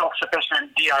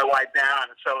self-sufficient DIY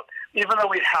band. So even though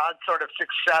we'd had sort of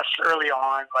success early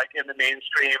on, in the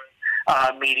mainstream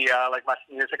media, like my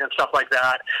music and stuff like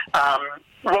that,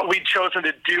 what we'd chosen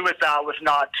to do with that was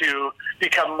not to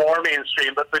become more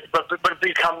mainstream, but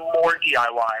become more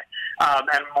DIY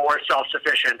and more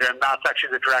self-sufficient. And that's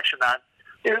actually the direction that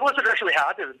it was the direction we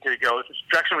had to go. It was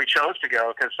the direction we chose to go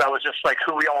because that was just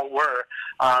who we all were,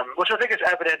 which I think is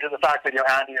evident in the fact that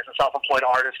Andy is a self-employed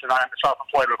artist and I'm a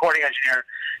self-employed recording engineer,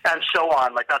 and so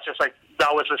on. That's just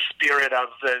that was the spirit of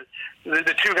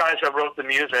the two guys that wrote the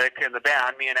music in the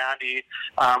band. Me and Andy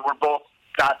were both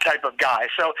that type of guy.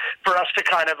 So for us to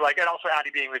kind of and also Andy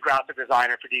being the graphic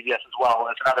designer for DBS as well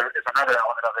is another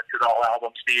element of it, because all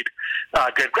albums need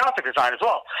good graphic design as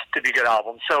well to be good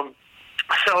albums. So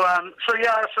I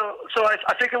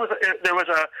think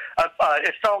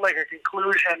it felt like a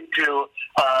conclusion to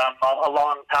a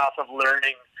long path of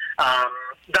learning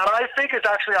that I think is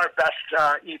actually our best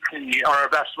EP or our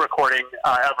best recording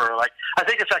ever. I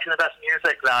think it's actually the best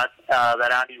music that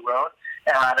Andy wrote,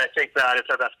 and I think that it's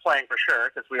our best playing for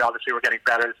sure because we obviously were getting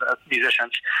better as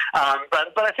musicians.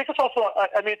 But I think it's also, I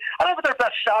don't know if it's our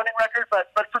best sounding record, but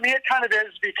for me it kind of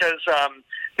is because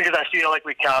I feel like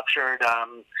we captured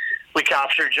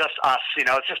just us.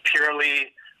 It's just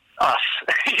purely us.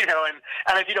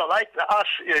 And if you don't like us,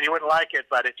 you wouldn't like it.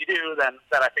 But if you do, then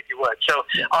I think you would. So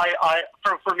yeah.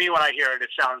 For me, when I hear it, it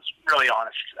sounds really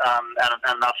honest.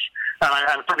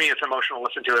 And for me, it's emotional to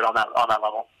listen to it on that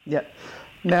level. Yeah.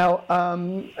 Now,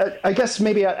 I guess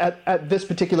maybe at this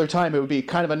particular time it would be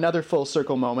kind of another full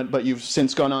circle moment, but you've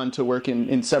since gone on to work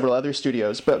in several other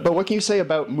studios. But what can you say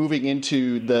about moving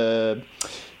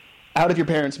out of your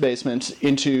parents' basement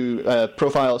into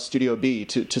Profile Studio B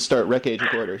to start Rec Age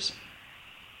Recorders?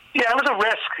 Yeah, it was a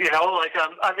risk,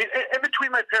 in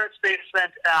between my parents'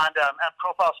 basement and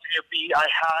Profile Studio B,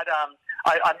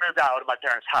 I moved out of my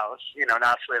parents' house,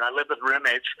 naturally, and I lived with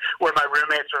roommates, where my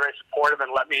roommates were very supportive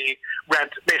and let me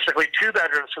rent basically 2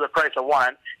 bedrooms for the price of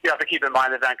one. You have to keep in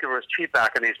mind that Vancouver was cheap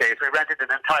back in these days. We rented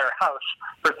an entire house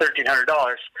for $1,300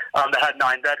 that had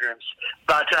 9 bedrooms.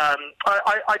 But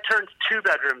I turned 2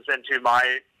 bedrooms into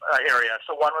my area.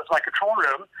 So one was my control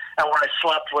room, and where I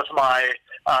slept was my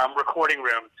recording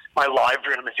room, my live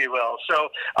room, if you will. So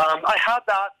I had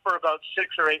that for about 6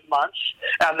 or 8 months,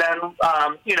 and then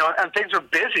and things were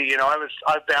busy.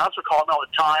 Bands were calling me all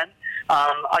the time.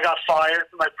 I got fired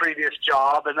from my previous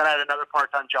job, and then I had another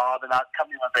part-time job, and that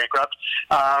company went bankrupt,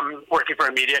 working for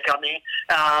a media company.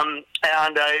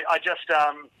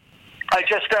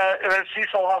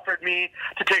 Cecil offered me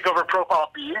to take over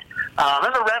Profile B,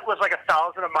 and the rent was like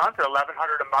 $1,000 a month or $1,100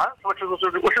 a month, which was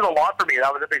a lot for me.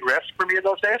 That was a big risk for me in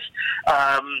those days,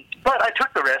 but I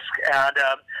took the risk, and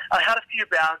I had a few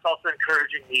bands also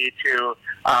encouraging me to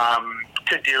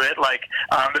do it, like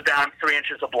the band 3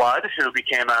 Inches of Blood, who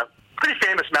became a pretty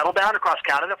famous metal band across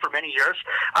Canada for many years.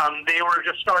 They were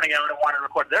just starting out and wanted to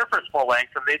record their first full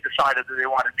length, and they decided that they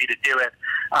wanted me to do it.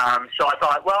 So I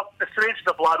thought, well, if 3 Inches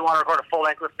of Blood want to record a full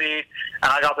length with me, and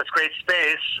I got this great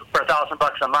space for $1,000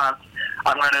 a month,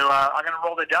 I'm going to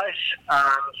roll the dice.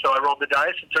 So I rolled the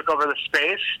dice and took over the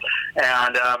space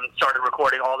and started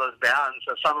recording all those bands,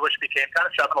 some of which became kind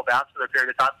of seminal bands for their period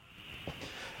of time.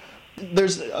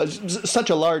 There's such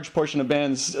a large portion of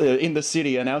bands in the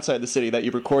city and outside the city that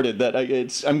you've recorded that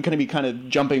I'm going to be kind of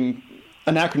jumping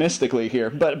anachronistically here,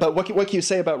 but what can you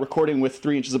say about recording with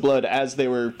 3 Inches of Blood as they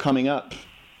were coming up?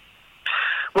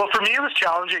 Well, for me, it was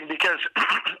challenging because,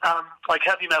 like,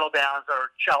 heavy metal bands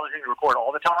are challenging to record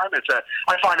all the time.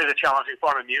 I find it a challenging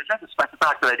form of music, despite the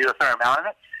fact that I do a fair amount of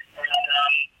it.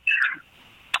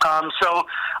 So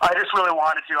I just really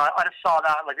wanted to. I just saw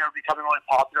that, like, they were becoming really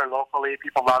popular locally.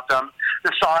 People loved them.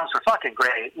 The songs were fucking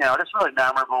great. You know, just really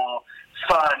memorable,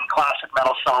 fun, classic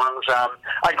metal songs.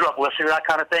 I grew up listening to that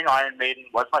kind of thing. Iron Maiden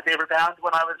was my favorite band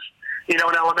when I was, in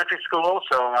elementary school.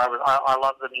 So I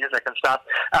loved the music and stuff.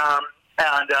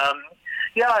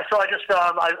 So I just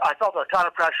I felt a ton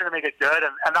of pressure to make it good,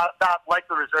 and that like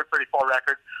the Reserve 34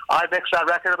 record, I mixed that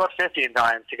record about 15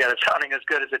 times to get it sounding as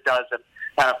good as it does, and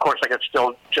of course I could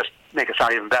still just make it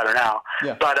sound even better now.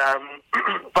 Yeah. But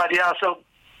yeah, so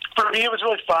for me it was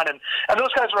really fun, and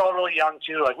those guys were all really young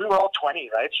too. Like we were all 20,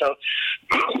 right? So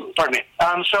pardon me.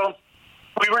 So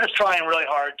we were just trying really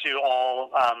hard to all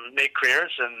make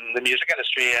careers in the music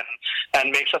industry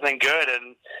and make something good,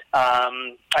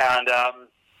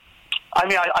 I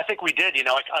mean, I think we did. I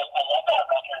love that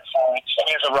record. So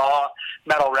it's a raw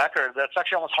metal record. That's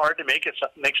actually almost hard to make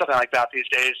something like that these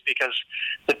days because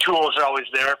the tools are always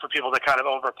there for people to kind of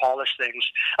over polish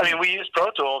things. I mean, we used Pro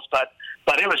Tools, but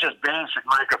it was just basic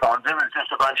microphones. It was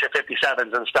just a bunch of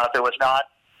 57s and stuff. It was not.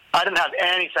 I didn't have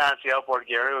any fancy outboard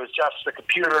gear. It was just the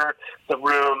computer, the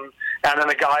room, and then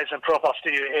the guys in Profile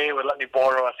Studio A would let me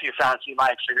borrow a few fancy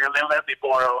mics. So they let me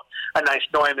borrow a nice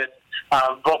Neumann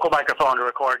vocal microphone to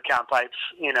record cam pipes,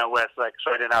 with, like,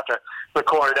 so I didn't have to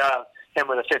record him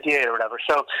with a 58 or whatever.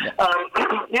 So,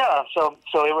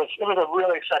 so it was a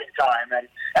really exciting time, and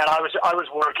I was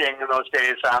working in those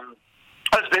days.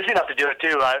 I was busy enough to do it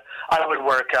too. I would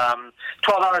work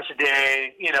 12 hours a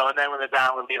day, and then when the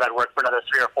band would leave, I'd work for another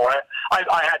 3 or 4.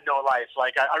 I had no life.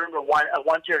 Like I remember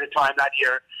one period of time that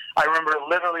year, I remember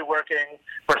literally working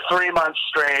for 3 months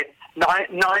straight. I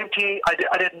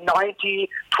did 90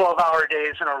 12-hour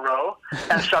days in a row,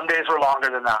 and some days were longer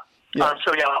than that. Yeah.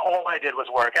 All I did was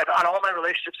work, and all my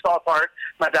relationships fell apart.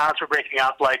 My bands were breaking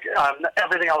up. Like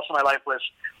everything else in my life was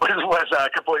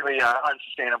completely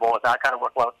unsustainable with that kind of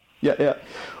workload. Yeah.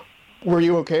 Were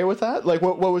you okay with that? Like,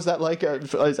 what was that like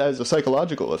as a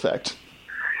psychological effect?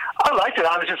 I liked it.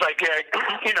 I was just like,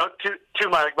 to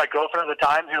my girlfriend at the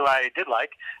time, who I did like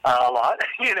a lot,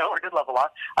 or did love a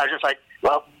lot. I was just like,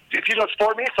 well, if you don't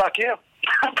support me, fuck you.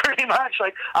 Pretty much.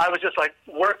 Like, I was just like,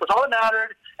 work was all that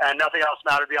mattered, and nothing else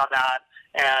mattered beyond that.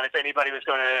 And if anybody was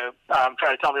going to try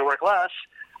to tell me to work less,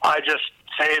 I just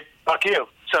say, fuck you.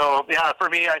 So, yeah, for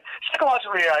me,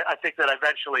 psychologically, I think that I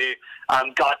eventually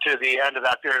got to the end of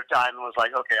that period of time and was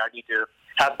like, okay, I need to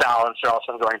have balance, or else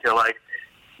I'm going to,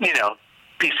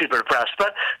 be super depressed.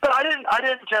 But I didn't. I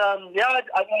chose to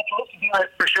do it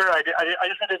for sure. I just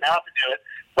didn't have to do it.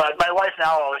 But my wife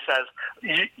now always says,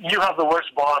 you have the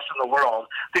worst boss in the world,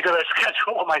 because I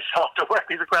schedule myself to work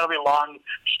these incredibly long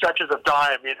stretches of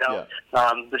time. Yeah.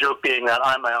 The joke being that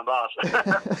I'm my own boss.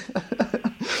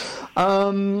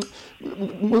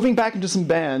 Moving back into some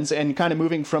bands and kind of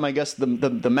moving from, I guess, the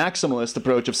maximalist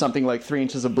approach of something like 3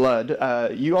 Inches of Blood,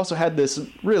 you also had this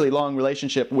really long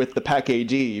relationship with the Pack AD,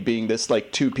 being this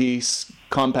like 2-piece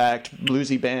compact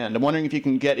bluesy band. I'm wondering if you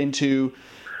can get into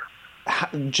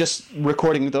just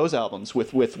recording those albums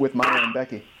with Maya and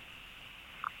Becky.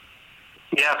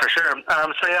 Yeah, for sure.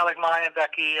 Like Maya and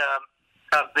Becky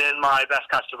have been my best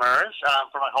customers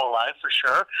for my whole life, for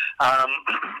sure.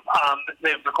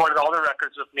 They've recorded all their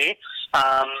records with me.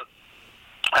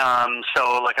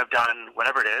 I've done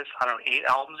whatever it is, 8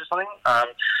 albums or something.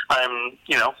 I'm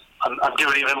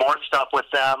doing even more stuff with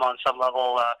them on some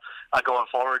level going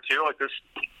forward too. They're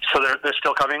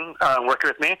still coming,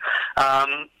 working with me.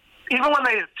 Even when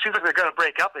they seems like they're going to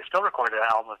break up, they still record an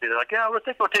album with me. They're like, yeah, we're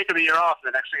thinking we're taking a year off.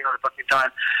 The next thing they're booking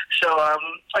time. So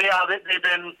they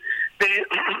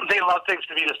love things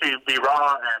to just be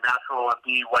raw and natural and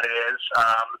be what it is.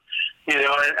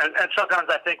 And sometimes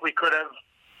I think we could have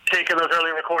taken those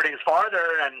early recordings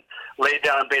farther and laid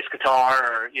down bass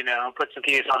guitar, or put some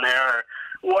keys on there or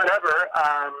whatever.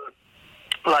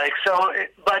 But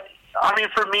I mean,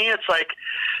 for me, it's like.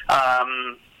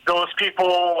 Those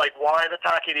people, like, why the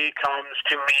Pack AD comes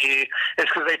to me is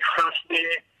because they trust me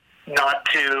not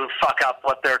to fuck up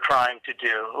what they're trying to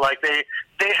do. Like, they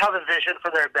have a vision for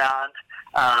their band,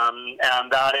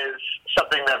 and that is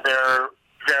something that they're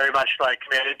very much,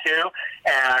 committed to,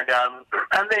 and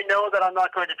they know that I'm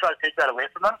not going to try to take that away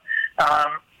from them.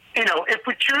 If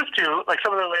we choose to, like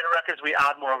some of their later records, we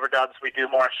add more overdubs, we do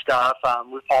more stuff,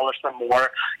 we polish them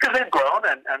more, because they've grown,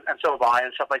 and so have I,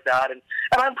 and stuff like that. And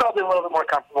I'm probably a little bit more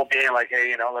comfortable being like,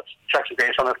 hey, let's check some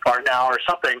bass on this part now, or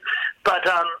something. but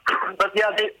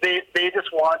yeah, they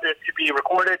just want it to be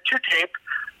recorded to tape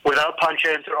without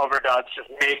punch-ins or overdubs. Just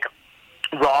make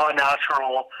raw,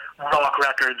 natural rock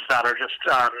records that are just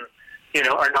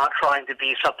are not trying to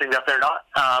be something that they're not.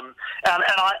 And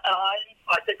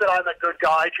I think that I'm a good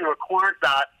guy to record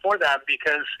that for them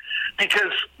because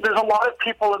there's a lot of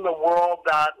people in the world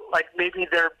that, like, maybe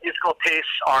their musical tastes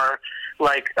are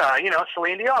like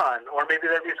Celine Dion, or maybe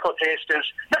their musical taste is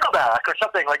Nickelback or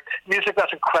something, like music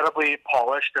that's incredibly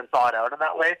polished and thought out in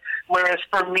that way. Whereas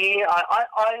for me,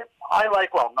 I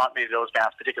like, well, not maybe those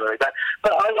bands particularly, but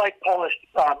I like polished,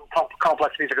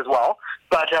 complex music as well.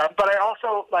 But I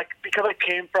also, like, because I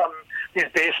came from these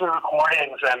basement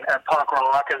recordings and punk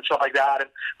rock and stuff like that, and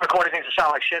recording things that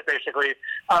sound like shit, basically,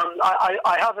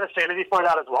 I have an affinity for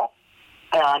that as well.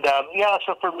 And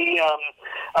so for me,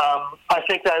 I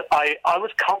think that I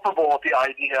was comfortable with the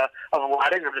idea of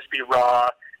letting them just be raw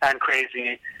and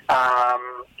crazy,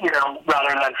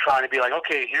 rather than trying to be like,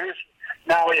 okay,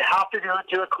 now you have to do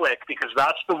it to a click because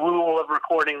that's the rule of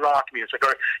recording rock music,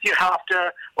 or you have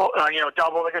to,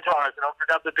 double the guitars and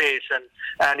overdub the bass and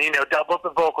double up the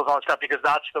vocals and all that stuff because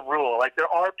that's the rule. Like, there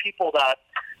are people that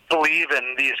believe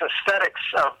in these aesthetics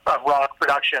of rock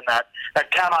production that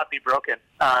cannot be broken.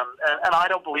 And I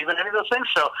don't believe in any of those things.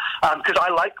 So, because I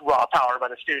like Raw Power by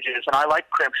the Stooges, and I like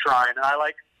Crimp Shrine, and I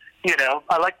like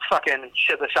fucking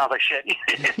shit that sounds like shit.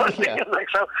 Yeah. Like,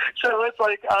 so it's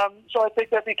like, so I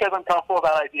think that because I'm comfortable with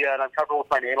that idea and I'm comfortable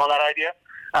with my name on that idea,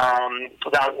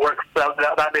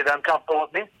 that made them comfortable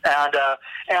with me, and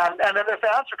then their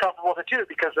fans are comfortable with it too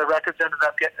because the records ended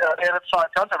up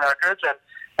selling tons of records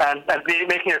and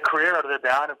making a career out of their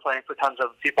band and playing for tons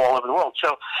of people all over the world.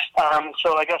 So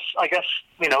I guess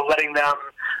letting them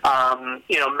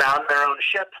man their own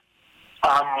ship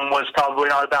was probably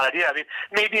not a bad idea. I mean,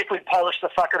 maybe if we polished the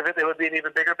fuck out of it, they would be an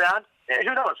even bigger band.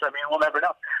 Who knows? I mean, we'll never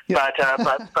know. Yeah.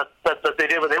 But they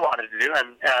did what they wanted to do,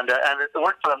 and it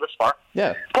worked for them this far.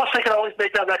 Yeah. Plus, they can always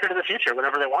make that record in the future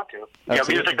whenever they want to.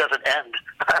 Music doesn't end,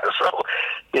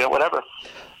 so whatever.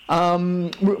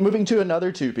 Moving to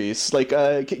another two-piece, like,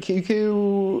 can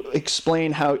you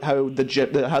explain how the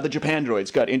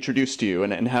Japandroids got introduced to you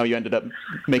and how you ended up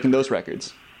making those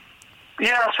records?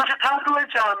 Yeah, so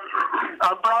Japandroids,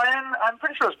 Brian, I'm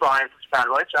pretty sure it was Brian from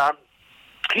Japandroids.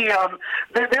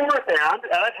 They were a band,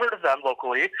 and I'd heard of them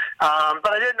locally, but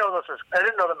I didn't know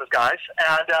them as guys.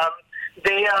 And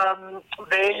they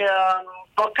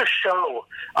booked a show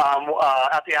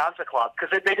at the Anza Club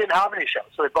because they didn't have any shows,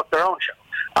 so they booked their own show.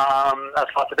 As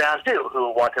lots of bands do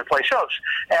who want to play shows.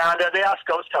 And they asked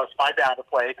Ghost House, my band, to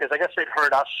play because I guess they'd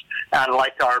heard us and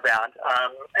liked our band.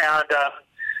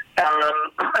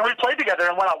 And we played together,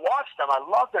 and when I watched them, I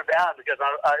loved their band because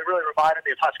it really reminded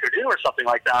me of Husker Du or something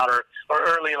like that, or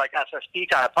early, like, SSP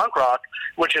kind of punk rock,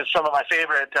 which is some of my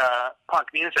favorite punk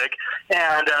music.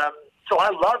 And so I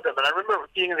loved them, and I remember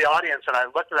being in the audience, and I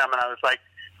looked at them, and I was like,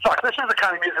 fuck, this is the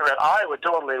kind of music that I would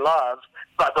totally love,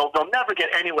 but they'll never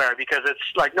get anywhere because it's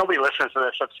like nobody listens to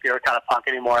this obscure kind of punk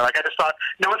anymore. Like, I just thought,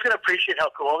 no one's going to appreciate how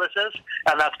cool this is,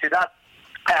 and that's too bad.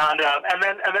 And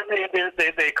then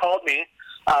they called me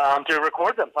to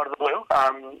record them out of the blue.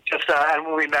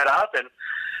 And we met up and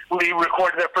we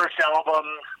recorded their first album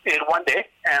in one day,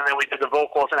 and then we did the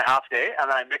vocals in a half day, and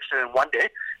then I mixed it in one day.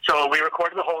 So we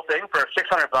recorded the whole thing for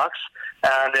 $600,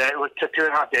 and it took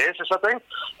 2.5 days or something.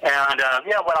 And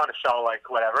went on to sell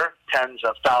tens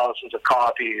of thousands of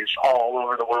copies all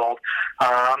over the world.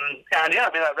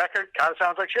 That record kind of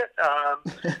sounds like shit,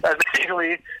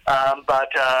 admittedly, but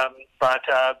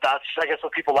that's, I guess,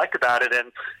 what people liked about it.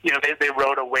 And they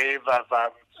rode a wave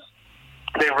of.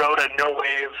 They wrote a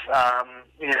no-wave,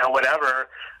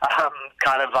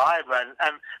 kind of vibe.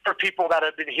 And for people that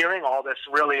have been hearing all this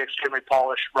really extremely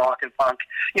polished rock and punk,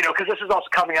 because this is also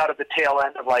coming out of the tail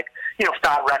end of,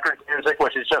 Fat Records music,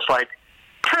 which is just,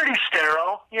 pretty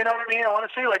sterile, you know what I mean?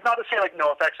 Honestly, not to say,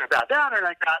 NoFX or Bad Down or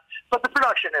like that, but the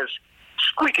production is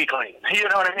squeaky clean, you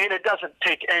know what I mean? It doesn't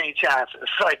take any chances,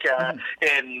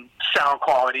 in sound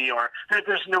quality, or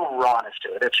there's no rawness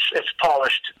to it. It's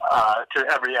polished to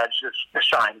every edge. It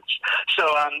shines. So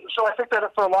I think that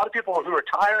for a lot of people who are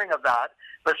tiring of that,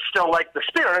 but still like the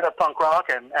spirit of punk rock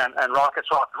and rockets,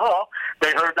 rock and roll,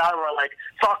 they heard that and were like,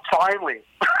 fuck, finally.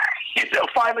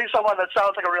 Finally someone that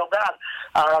sounds like a real band.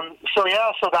 So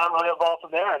that really evolved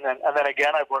from there. And then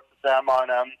again, I've worked with them on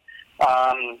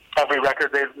every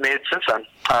record they've made since then.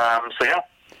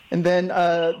 And then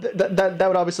that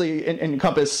would obviously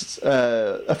encompass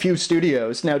a few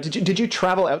studios. Now, did you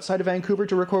travel outside of Vancouver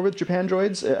to record with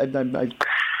Japandroids?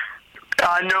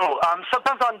 No.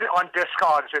 Sometimes on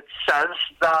Discogs it says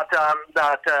that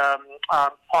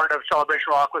part of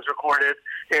Celebration Rock was recorded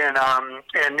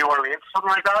in New Orleans,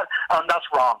 something like that. That's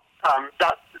wrong.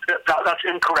 That's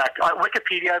incorrect.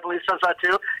 Wikipedia, I believe, says that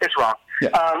too. It's wrong. Yeah.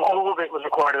 All of it was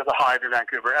recorded at the Hive in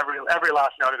Vancouver. Every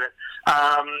last note of it.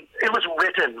 It was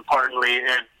written partly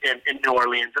in New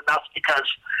Orleans, and that's because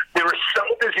they were so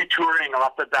busy touring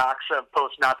off the backs of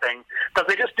Post Nothing that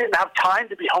they just didn't have time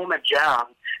to be home and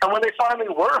jam. And when they finally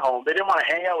were home, they didn't want to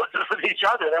hang out with each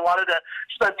other. They wanted to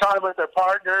spend time with their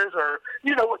partners, or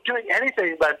doing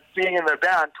anything but being in their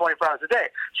band 24 hours a day.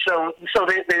 So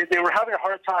they were having a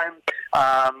hard time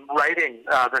writing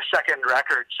their second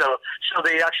record. So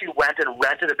they actually went and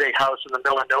rented a big house in the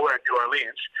middle of nowhere in New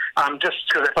Orleans, just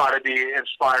because they thought it'd be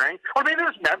inspiring. Or maybe it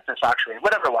was Memphis, actually,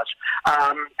 whatever it was.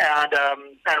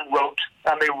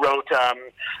 They wrote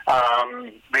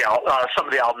some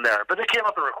of the album there. But they came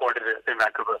up and recorded it in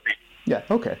Vancouver with me. Yeah,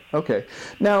 okay.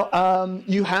 Now,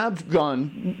 you have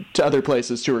gone to other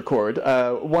places to record.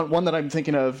 One that I'm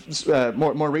thinking of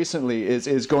more recently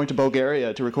is going to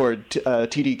Bulgaria to record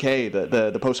TDK,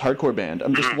 the post-hardcore band.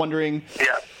 I'm just wondering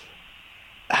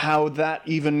how that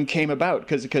even came about,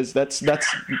 because that's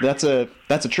a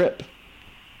trip.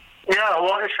 Yeah,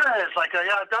 well, it sure is.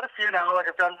 I've done a few now.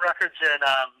 I've done records in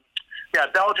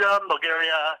Belgium,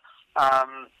 Bulgaria,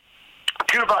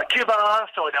 Cuba,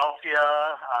 Philadelphia,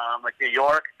 New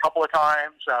York a couple of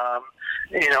times,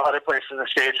 other places in the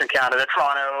States and Canada,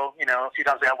 Toronto, a few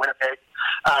times we got Winnipeg.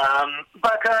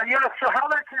 So how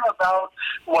that came about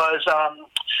was,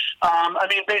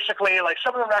 basically,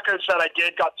 some of the records that I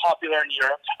did got popular in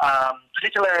Europe,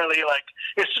 particularly,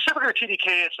 specifically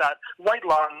TDK, it's that White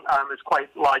Lung is quite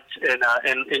liked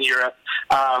in Europe,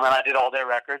 and I did all their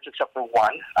records except for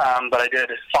one, but I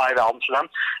did 5 albums for them,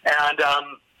 and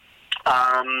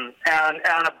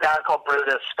a band called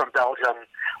Brutus from Belgium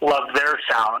loved their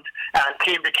sound and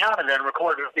came to Canada and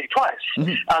recorded with me twice.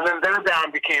 Mm-hmm. And then their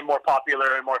band became more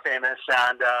popular and more famous,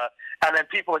 and then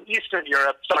people in Eastern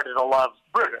Europe started to love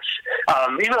Brutus,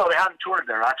 even though they hadn't toured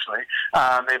there, actually.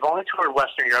 They've only toured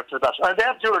Western Europe to the best. They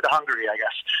have toured to Hungary, I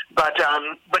guess.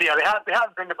 But yeah, they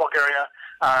haven't been to Bulgaria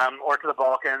or to the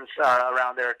Balkans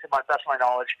around there, to my best of my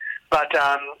knowledge. But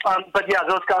yeah,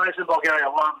 those guys in Bulgaria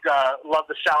loved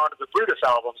the sound of the Brutus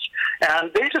albums,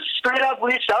 and they just straight up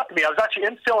reached out to me. I was actually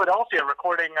in Philadelphia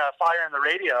recording Fire in the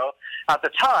Radio at the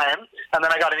time, and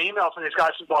then I got an email from these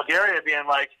guys from Bulgaria being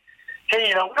like, hey,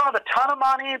 we don't have a ton of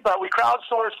money, but we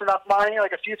crowdsourced enough money,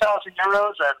 like a few thousand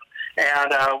euros,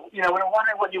 and we were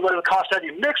wondering what it would cost to have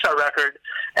you mix our record.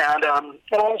 And I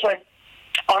was like,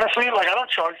 honestly, I don't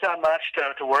charge that much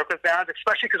to work with bands,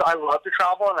 especially because I love to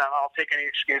travel, and I'll take any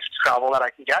excuse to travel that I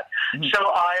can get. Mm-hmm.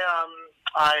 So I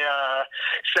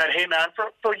said, hey, man,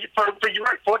 for what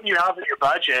you have in your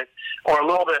budget, or a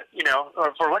little bit,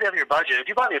 or for what you have in your budget, if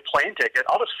you buy me a plane ticket,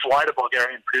 I'll just fly to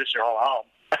Bulgaria and produce your whole album.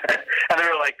 And they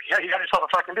were like, yeah, you got yourself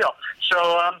a fucking deal. So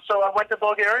I went to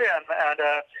Bulgaria and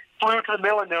flew to the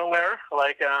middle of nowhere.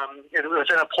 It was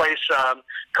in a place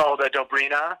called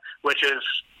Dobrina, which is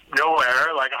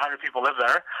nowhere. 100 people live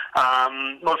there.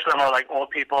 Most of them are old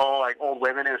people, old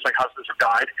women whose husbands have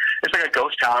died. It's like a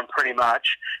ghost town, pretty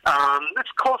much.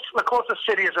 It's close. The closest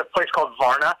city is a place called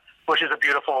Varna, which is a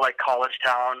beautiful college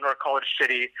town or college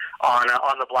city on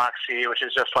the Black Sea, which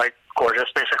is just gorgeous,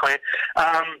 basically.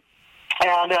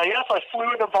 So I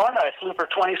flew to Varna. I flew for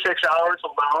 26 hours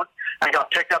alone. I got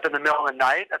picked up in the middle of the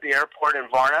night at the airport in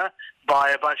Varna by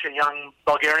a bunch of young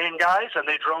Bulgarian guys, and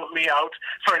they drove me out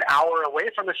for an hour away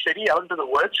from the city, out into the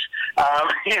woods,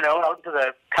 out into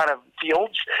the kind of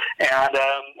fields,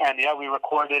 and yeah, we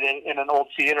recorded in an old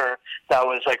theater that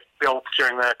was built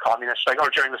during the communist, or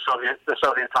during the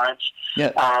Soviet times.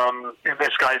 Yeah. In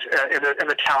this guy's in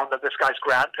the town that this guy's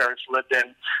grandparents lived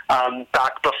in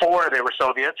back before they were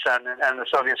Soviets, and the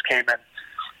Soviets came and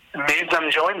made them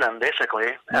join them,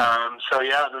 basically. So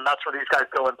yeah, and that's where these guys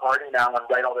go and party now and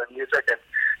write all their music and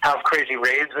have crazy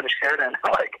raves and shit, and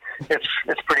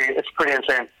it's pretty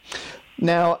insane.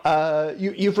 Now,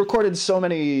 you've recorded so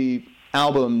many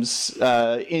albums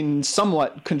in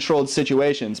somewhat controlled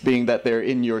situations, being that they're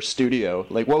in your studio.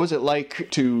 What was it like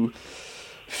to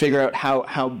figure out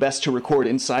how best to record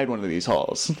inside one of these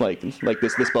halls, like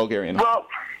this Bulgarian hall? Well,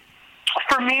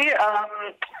 for me,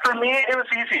 it was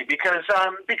easy because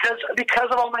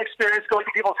of all my experience going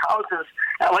to people's houses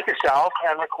like yourself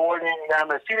and recording them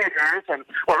as teenagers, not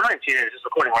teenagers, just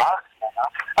recording what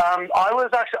I was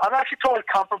doing. I'm actually totally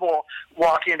comfortable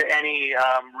walking into any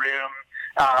room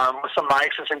with some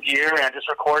mics and some gear and just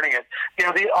recording it.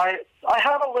 I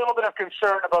have a little bit of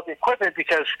concern about the equipment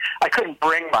because I couldn't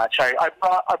bring much. I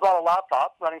brought a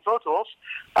laptop running Pro Tools.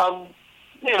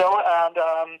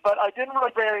 But I didn't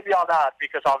really bring anything beyond that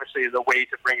because obviously the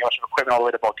weight of bringing a bunch of equipment all the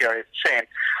way to Bulgaria is insane.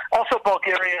 Also,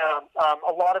 Bulgaria,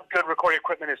 a lot of good recording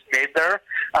equipment is made there.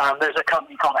 There's a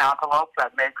company called Antelope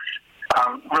that makes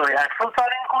really excellent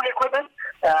sounding recording equipment,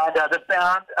 and the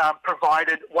band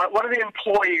provided one of the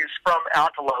employees from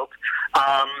Antelope.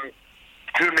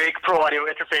 Who make pro audio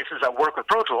interfaces that work with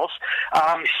Pro Tools,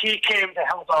 he came to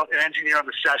help out and engineer on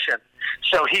the session.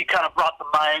 So he kind of brought the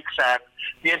mics and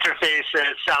the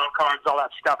interfaces, sound cards, all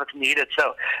that stuff that's needed.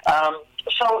 So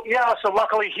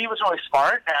luckily he was really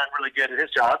smart and really good at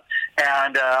his job,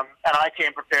 and I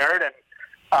came prepared, and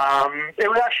it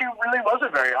was actually really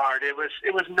wasn't very hard. It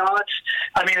was not.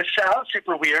 I mean, it sounds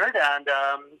super weird, and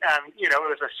it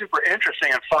was a super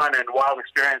interesting and fun and wild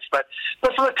experience. But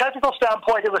from a technical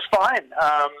standpoint, it was fine.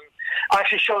 I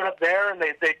actually showed up there, and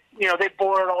they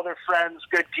borrowed all their friends'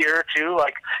 good gear too,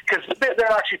 like because they're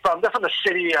from the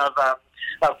city of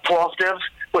Plovdiv,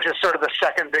 which is sort of the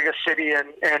second biggest city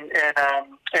in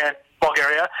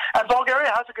Bulgaria. And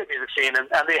Bulgaria has a good music scene, and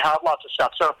they have lots of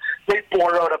stuff. So they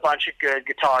borrowed a bunch of good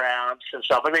guitar amps and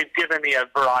stuff, and they've given me a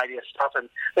variety of stuff, and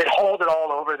they'd hauled it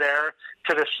all over there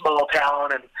to this small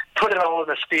town and put it all in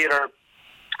this theater.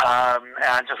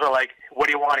 And just were like, what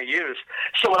do you want to use?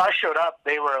 So when I showed up,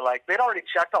 they were like, they'd already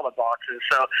checked all the boxes.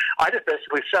 So I just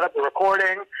basically set up the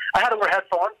recording. I had to wear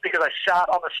headphones because I sat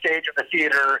on the stage of the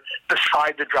theater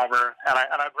beside the drummer, and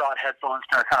I brought headphones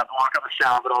to kind of block up the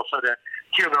sound, but also to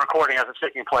hear the recording as it's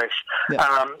taking place.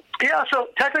 Yeah. So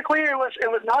technically, it was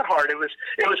not hard. It was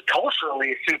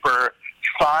culturally super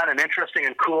fun and interesting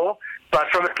and cool. But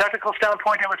from a technical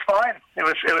standpoint, it was fine.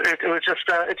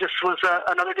 It just was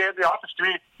another day at the office to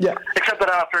me. Yeah. Except that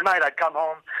after a night, I'd come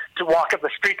home to walk up the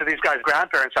street to these guys'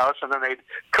 grandparents' house, and then they'd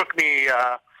cook me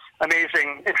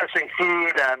amazing, interesting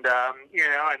food, and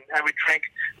we'd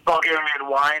drink Bulgarian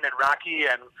wine and raki,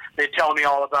 and they'd tell me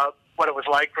all about what it was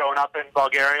like growing up in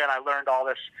Bulgaria, and I learned all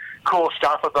this cool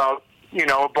stuff about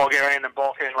Bulgarian and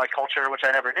Balkan culture, which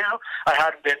I never knew. I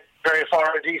hadn't been very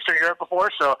far into Eastern Europe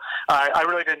before, so I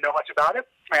really didn't know much about it,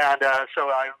 and so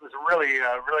I was really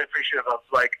appreciative of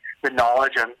the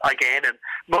knowledge and I gained, and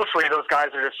mostly those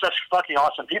guys are just such fucking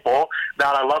awesome people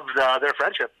that I loved their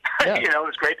friendship. Yeah. It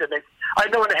was great that I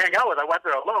had no one to hang out with. I went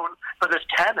there alone, but there's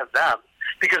 10 of them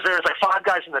because there's 5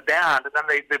 guys in the band, and then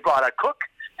they brought a cook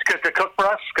to cook for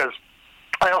us because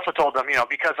I also told them,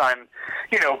 because I'm,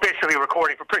 basically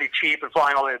recording for pretty cheap and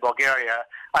flying all the way to Bulgaria,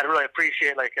 I'd really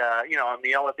appreciate a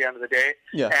meal at the end of the day.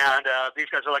 Yeah. And these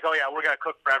guys are like, oh yeah, we're going to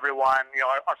cook for everyone.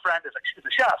 Our friend is a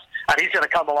chef, and he's going to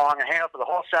come along and hang out for the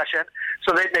whole session.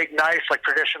 So they make nice,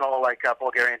 traditional,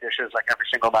 Bulgarian dishes, every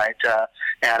single night.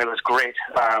 And it was great.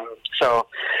 So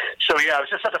yeah, it was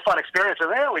just such a fun experience.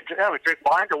 And then we'd drink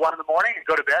wine till 1 in the morning and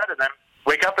go to bed, and then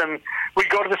wake up, and we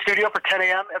go to the studio for 10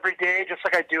 a.m. every day, just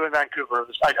like I do in Vancouver.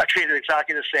 I treat it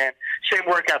exactly the same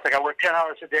work ethic. I work 10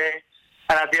 hours a day,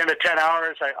 and at the end of 10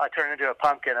 hours, I turn into a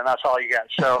pumpkin, and that's all you get.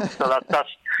 So that's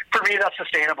for me, that's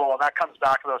sustainable, and that comes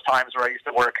back to those times where I used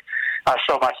to work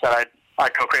so much that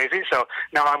I'd go crazy. So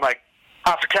now I'm like,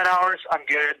 after 10 hours, I'm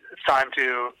good. It's time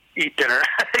to eat dinner,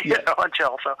 and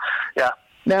chill. So yeah.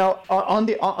 Now, on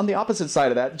the opposite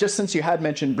side of that, just since you had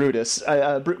mentioned Brutus,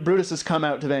 Brutus has come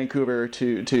out to Vancouver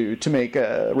to make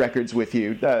records with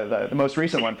you. The most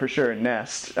recent one, for sure,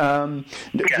 Nest. Do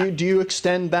you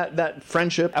extend that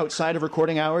friendship outside of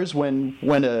recording hours when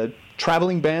a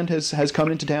traveling band has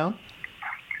come into town?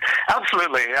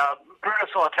 Absolutely.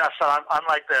 Brutus will attest that I'm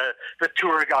like the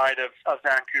tour guide of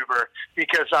Vancouver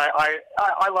because I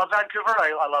love Vancouver.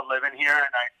 I love living here, and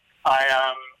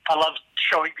I love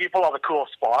showing people all the cool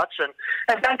spots. And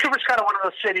Vancouver's kind of one of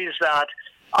those cities that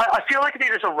I feel like it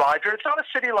is a rider. It's not a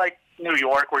city like New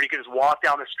York where you can just walk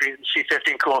down the street and see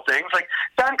 15 cool things.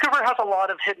 Vancouver has a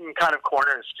lot of hidden kind of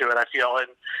corners to it, I feel. And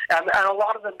a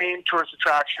lot of the main tourist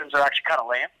attractions are actually kind of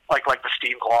lame, like the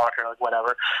steam clock or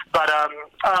whatever. But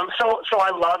so I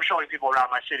love showing people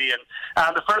around my city. And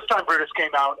the first time Brutus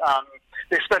came out,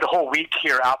 they spent a whole week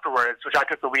here afterwards, which I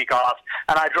took the week off,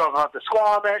 and I drove them up to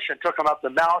Squamish and took them up the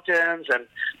mountains and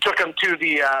took them to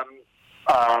the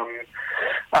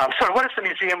what is the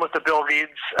museum with the Bill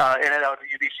Reeds in it out at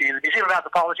UBC, the Museum of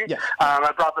Anthropology? Yeah.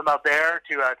 I brought them out there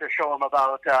to show them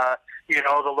about the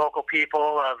local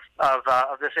people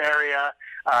of this area,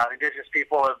 indigenous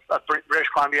people of British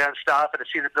Columbia and stuff, and to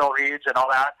see the Bill Reeds and all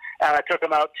that. And I took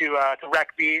them out to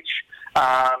Wreck Beach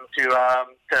to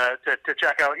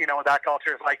check out what that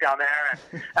culture is like down there,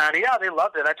 and yeah, they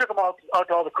loved it. I took them out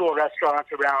to all the cool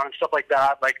restaurants around and stuff like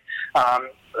that.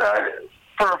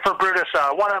 For Brutus,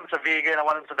 one of them's a vegan and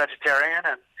one of them's a vegetarian,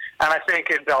 And I think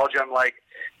in Belgium, like,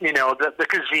 you know, the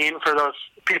cuisine for those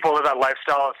people with that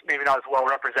lifestyle is maybe not as well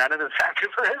represented as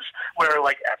Vancouver is, where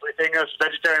like everything is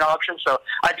vegetarian options. So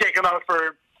I take them out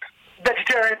for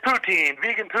vegetarian poutine,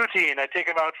 vegan poutine. I take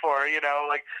them out for, you know,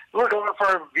 like, we're going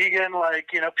for vegan, like,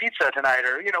 you know, pizza tonight,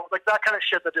 or, you know, like that kind of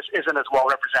shit that just isn't as well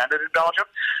represented in Belgium.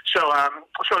 So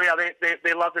yeah,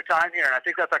 they love their time here, and I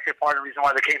think that's actually part of the reason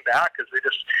why they came back, because they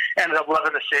just ended up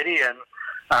loving the city and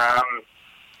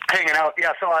hanging out.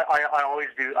 Yeah, so I always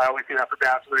do that for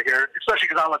bands that are here, especially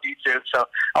because I love to eat food. So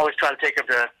I always try to take them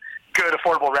to good,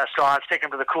 affordable restaurants, take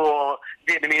them to the cool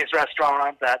Vietnamese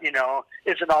restaurant that, you know,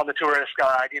 isn't on the tourist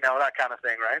guide, you know, that kind of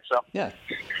thing, right? So yeah,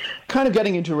 kind of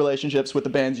getting into relationships with the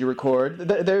bands you record.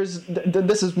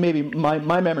 This is maybe my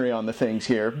memory on the things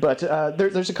here, but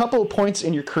there's a couple of points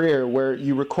in your career where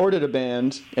you recorded a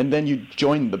band and then you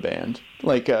joined the band,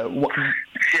 like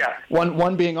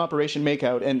one being Operation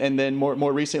Makeout, and then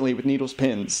more recently with Needles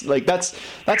Pins. Like that's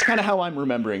kind of how I'm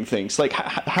remembering things. Like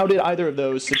how did either of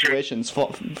those situations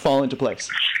fall into place?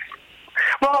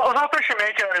 Well, with Operation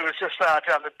Makeout, it was just that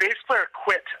the bass player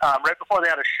quit right before they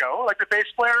had a show. Like, the bass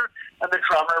player and the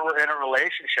drummer were in a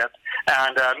relationship,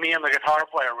 and me and the guitar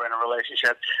player were in a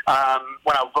relationship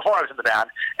before I was in the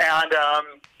band.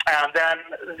 And then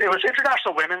it was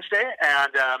International Women's Day,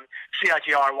 and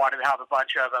CITR wanted to have a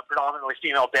bunch of predominantly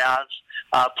female bands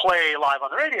play live on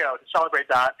the radio to celebrate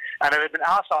that. And it had been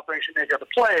asked Operation Makeout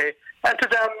to play, and to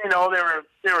them, you know, they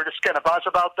were just getting a buzz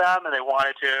about them, and they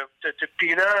wanted to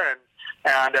be there and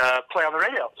play on the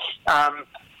radio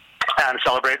and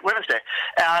celebrate Women's Day.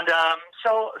 And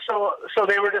so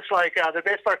they were just like, the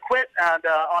bass player quit, and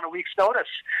on a week's notice.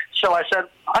 So I said,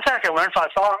 I think I can learn 5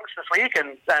 songs this week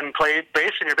and play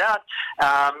bass in your band,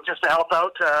 just to help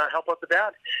out the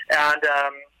band. And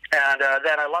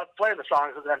then I loved playing the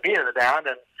songs and then being in the band,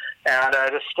 and I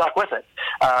just stuck with it.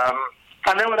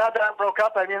 And then when that band broke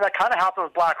up, I mean, that kind of happened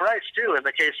with Black Rice too. In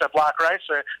the case of Black Rice,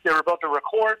 they were about to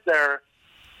record their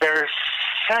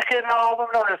second album,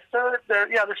 no,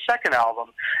 their second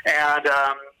album, and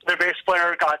their bass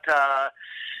player got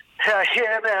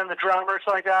him and the drummer,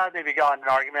 something like that, maybe got in an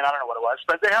argument. I don't know what it was,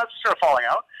 but they had sort of falling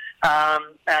out,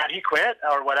 and he quit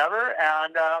or whatever.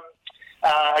 And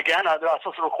again, I was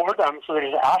supposed to record them, so they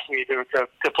just asked me to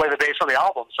play the bass on the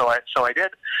album. So I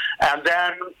did. And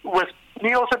then with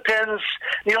Needles and Pins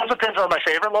are my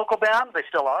favorite local band. They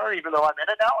still are, even though I'm in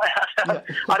it now.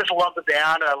 I just love the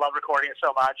band, and I love recording it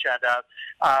so much. And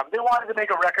they wanted to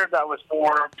make a record that was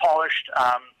more polished.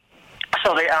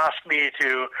 So they asked me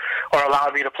or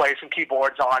allowed me to play some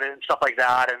keyboards on it and stuff like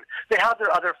that. And they had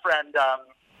their other friend,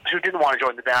 who didn't want to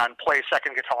join the band, play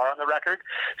second guitar on the record.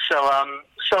 So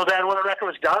then when the record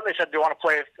was done, they said, "Do you want to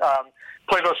play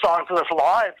those songs with us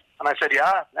live?" And I said,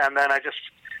 "Yeah." And then I just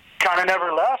kind of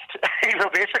never left. You know,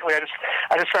 basically, I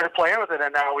just started playing with it,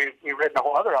 and now we've written a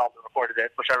whole other album, recorded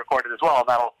it, which I recorded as well, and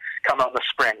that'll come out in the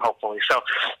spring, hopefully. So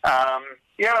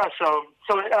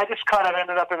so I just kind of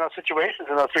ended up in those situations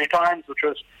in those 3 times, which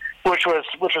was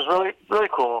really, really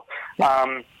cool.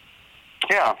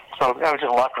 Yeah, so that was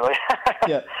just luck, really.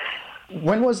 Yeah.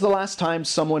 When was the last time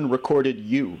someone recorded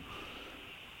you?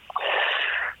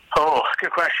 Oh,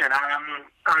 good question.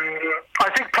 I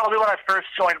think probably when I first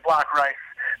joined Black Rice,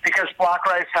 because Black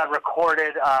Rice had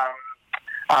recorded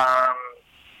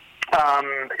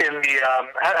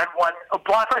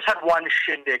Black Rice had one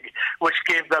shindig, which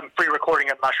gave them free recording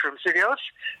at Mushroom Studios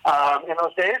in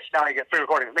those days. Now you get free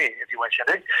recording with me if you win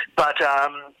shindig. But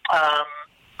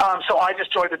so I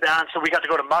just joined the band, so we got to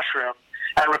go to Mushroom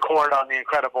and record on the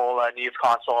incredible Neve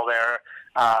console there.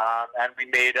 And we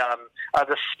made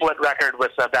the split record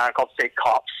with a band called Fake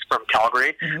Cops from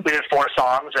Calgary. Mm-hmm. We did 4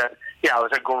 songs, and yeah, it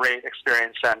was a great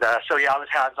experience. And so yeah, I was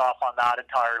hands off on that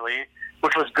entirely,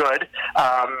 which was good.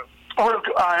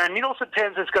 Needles and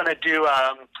Pins is going to do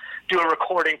a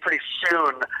recording pretty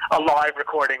soon, a live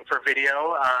recording for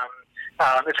video.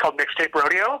 It's called Mixtape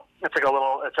Rodeo. It's like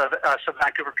some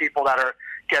Vancouver people that are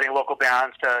getting local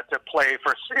bands to play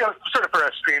for, sort of for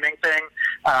a streaming thing,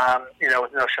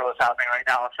 with no shows happening right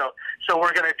now. So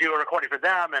we're going to do a recording for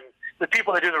them, and the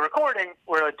people that do the recording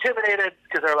were intimidated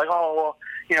because they're like, oh,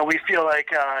 well, we feel like,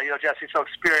 Jesse's so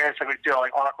experienced, and we do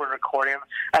like awkward recording.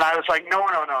 And I was like, no,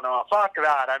 fuck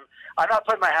that. I'm not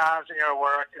putting my hands in your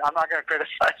work. I'm not going to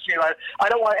criticize you. I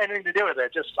don't want anything to do with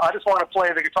it. I just want to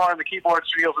play the guitar and the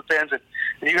keyboards, Needles and Pins, and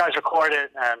you guys record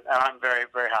it, and I'm very,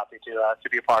 very happy to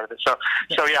be a part of it. So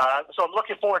I'm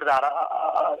looking forward to that.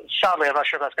 Sadly, I'm not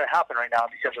sure if that's going to happen right now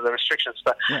because of the restrictions,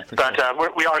 but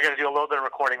we are going to do a little bit of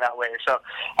recording that way. So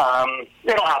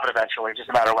it'll happen eventually, just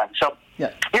a matter of when. So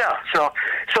so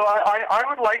I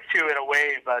would like to in a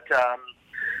way, but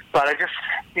But I just,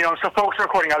 I'm so focused on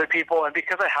recording other people, and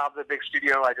because I have the big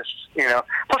studio, I just,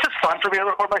 plus it's fun for me to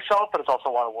record myself, but it's also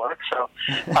a lot of work. So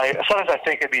sometimes I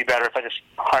think it'd be better if I just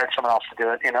hired someone else to do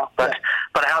it, But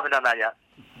I haven't done that yet.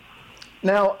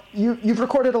 Now, you've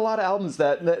recorded a lot of albums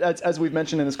that as we've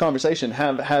mentioned in this conversation,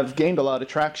 have gained a lot of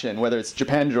traction, whether it's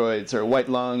Japandroids or White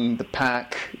Lung, The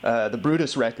Pack, the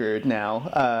Brutus record now,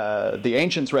 the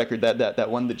Ancients record that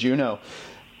won the Juno.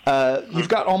 You've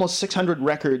got almost 600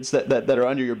 records that are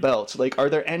under your belt. Like, are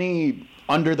there any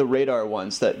under-the-radar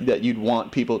ones that you'd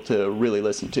want people to really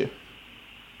listen to?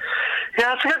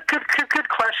 Yeah, it's a good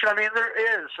question. I mean,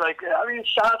 there is.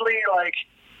 Sadly,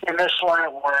 in this line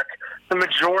of work, the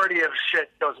majority of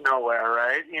shit goes nowhere,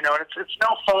 right? It's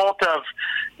no fault of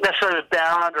necessarily the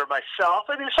band or myself.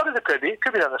 I mean, sometimes it could be. It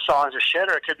could be that the songs are shit,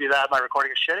 or it could be that my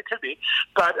recording is shit. It could be.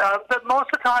 But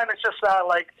most of the time, it's just that,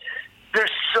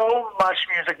 there's so much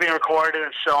music being recorded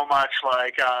and so much,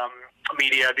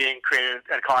 media being created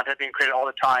and content being created all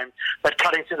the time, that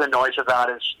cutting through the noise of that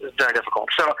is very difficult.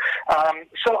 So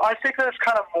I think that it's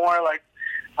kind of more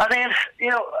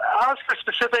as for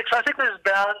specifics, I think there's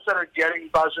bands that are getting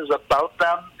buzzes about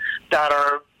them that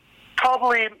are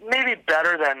probably maybe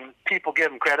better than people give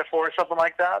them credit for or something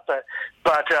like that.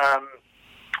 But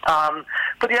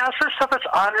yeah, as for stuff that's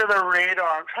under the radar,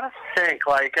 I'm trying to think,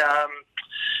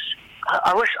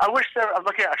 I wish there. I'm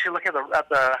looking at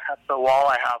the wall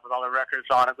I have with all the records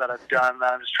on it that I've done. And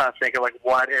I'm just trying to think of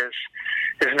what is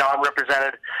not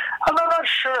represented. I'm not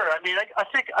sure. I mean, I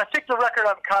think the record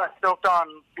I'm kind of stoked on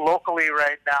locally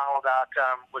right now that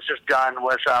was just done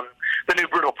was the new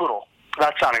Brutal Poodle.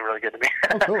 That's sounding really good to me.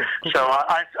 Oh, cool. So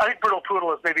I think Brutal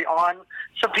Poodle is maybe on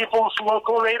some people's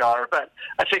local radar, but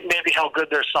I think maybe how good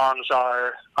their songs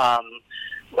are.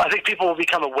 I think people will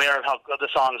become aware of how good the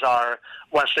songs are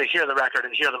once they hear the record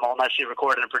and hear them all nicely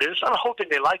recorded and produced. I'm hoping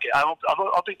they like it. I'm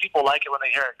hoping people like it when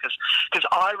they hear it because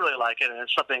I really like it and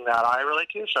it's something that I relate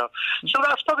to. So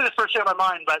that's probably the first thing on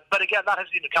my mind. But again, that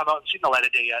hasn't even come out and seen the light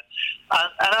of day yet.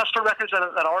 And as for records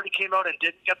that already came out and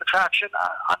didn't get the traction,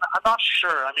 I'm not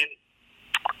sure. I mean,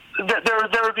 it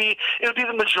would be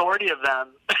the majority of them,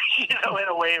 in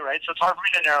a way, right? So it's hard for me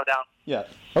to narrow down. Yeah.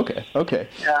 Okay.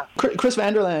 Yeah. Chris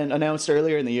Vanderland announced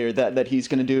earlier in the year that he's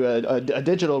going to do a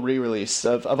digital re-release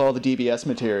of all the DBS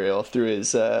material through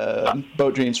his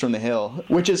Boat Dreams from the Hill,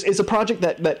 which is a project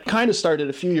that kind of started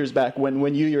a few years back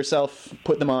when you yourself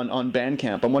put them on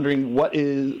Bandcamp. I'm wondering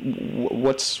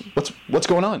what's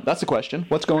going on. That's the question.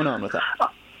 What's going on with that?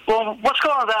 Well, what's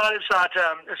going on with that is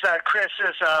that Chris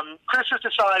has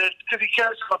decided, because he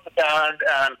cares about the band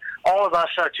and all of us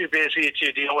are too busy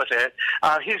to deal with it,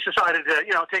 he's decided to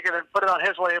take it and put it on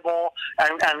his label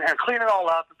and clean it all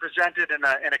up and present it in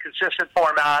a consistent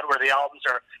format where the albums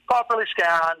are properly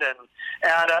scanned and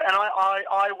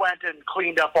I went and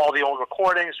cleaned up all the old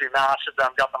recordings, remastered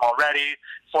them, got them all ready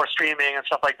for streaming and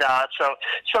stuff like that.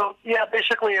 So yeah,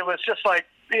 basically it was just I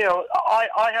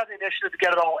had the initiative to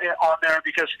get it all on there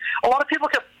because a lot of people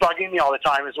kept bugging me all the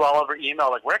time as well over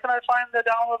email, where can I find the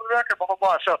download of the record, blah, blah,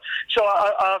 blah. So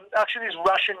actually these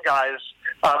Russian guys,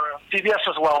 DBS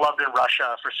was well loved in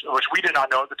Russia, which we did not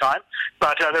know at the time,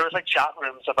 but there was chat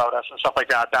rooms about us and stuff like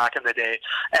that back in the day,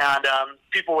 and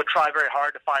people would try very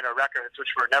hard to find our records,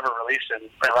 which were never released in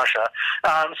Russia.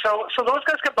 So those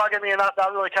guys kept bugging me, and that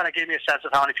really kind of gave me a sense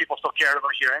of how many people still cared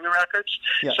about hearing the records.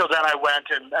 Yeah. So then I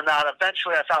went and that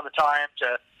eventually I found the time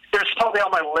to. It was probably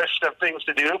on my list of things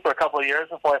to do for a couple of years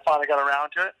before I finally got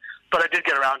around to it. But I did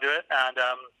get around to it, and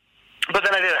but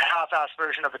then I did a half-assed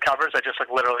version of the covers. I just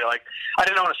literally I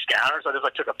didn't own a scanner, so I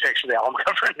just took a picture of the album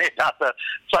cover and made that the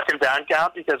fucking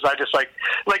Bandcamp because I just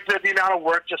the amount of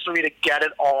work just for me to get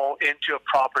it all into a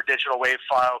proper digital WAV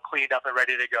file, cleaned up and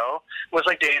ready to go was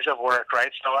days of work,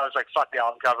 right? So I was fuck the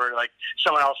album cover,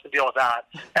 someone else can deal with that.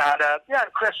 And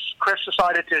and Chris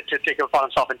decided to take it upon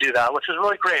himself and do that, which was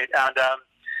really great. And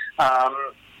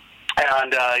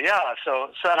so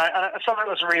some of it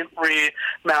was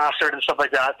remastered and stuff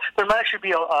like that. There might actually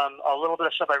be a little bit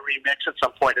of stuff I remix at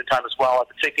some point in time as well. I've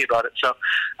been thinking about it. So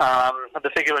I've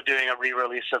been thinking about doing a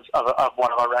re-release of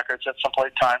one of our records at some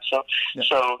point in time. So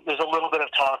there's a little bit of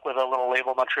talk with a little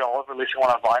label in Montreal of releasing one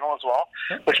on vinyl as well,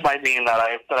 which might mean that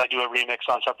I do a remix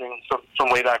on something from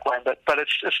way back when. But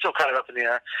it's still kind of up in the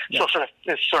air. Yeah. So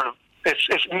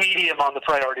it's medium on the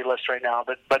priority list right now,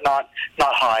 but not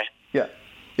high. Yeah.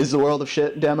 Is the World of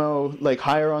Shit demo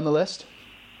higher on the list?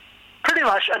 Pretty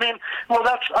much. I mean, well,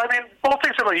 both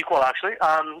things are equal, actually.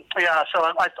 Yeah. So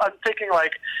I'm thinking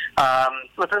like,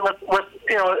 with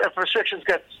if restrictions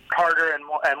get harder and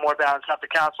more bands have to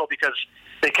cancel because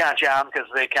they can't jam because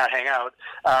they can't hang out,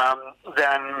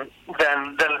 then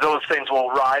those things will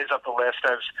rise up the list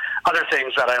as other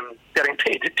things that I'm getting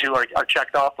paid to do are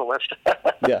checked off the list.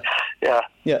 Yeah. Yeah.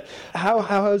 Yeah. How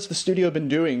has the studio been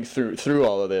doing through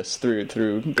all of this, through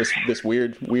this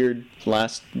weird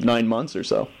last 9 months or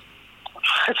so?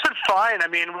 It's been fine. I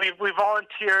mean, we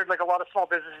volunteered, like a lot of small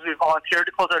businesses, we volunteered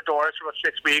to close our doors for about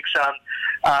 6 weeks.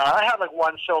 I had like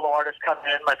one solo artist come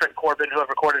in, my friend Corbin, who I've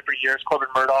recorded for years, Corbin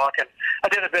Murdoch, and I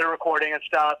did a bit of recording and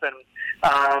stuff,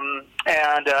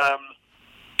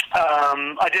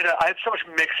 I had so much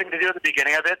mixing to do at the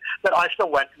beginning of it that I still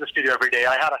went to the studio every day.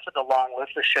 I had such a long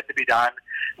list of shit to be done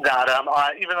that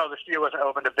even though the studio wasn't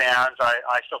open to bands,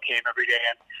 I still came every day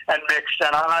and mixed.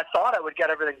 And I thought I would get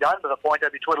everything done to the point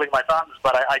I'd be twiddling my thumbs,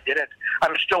 but I didn't.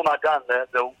 I'm still not done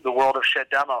the World of Shit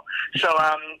demo. So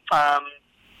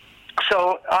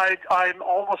I'm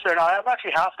almost there now. I'm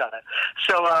actually half done it.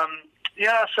 So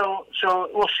yeah. So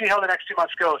we'll see how the next 2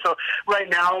 months go. So right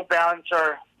now, bands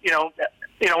are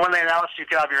when they announced you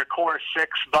could have your core 6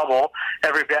 bubble,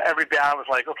 every band was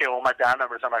like, okay, well, my band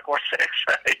members are my core 6,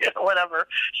 whatever.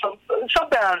 So some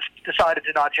bands decided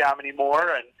to not jam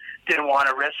anymore and didn't want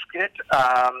to risk it,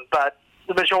 but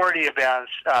the majority of bands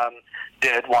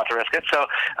did want to risk it. So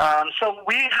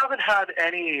we haven't had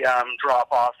any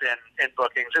drop off in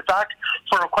bookings. In fact,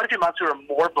 for quite a few months we were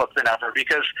more booked than ever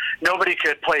because nobody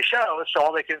could play shows.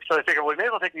 So they figured, well, maybe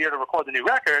we'll take a year to record the new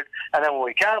record, and then when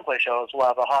we can play shows, we'll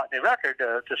have a hot new record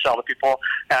to sell to people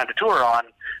and to tour on.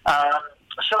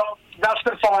 So that's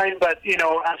been fine. But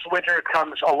as winter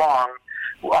comes along,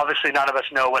 obviously none of us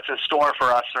know what's in store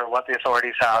for us or what the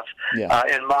authorities have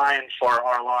in mind for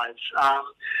our lives.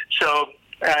 So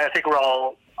I think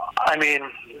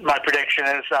my prediction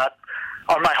is that,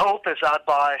 or my hope is that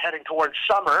by heading towards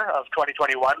summer of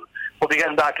 2021, we'll be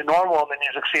getting back to normal and the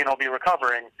music scene will be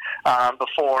recovering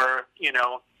before,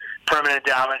 permanent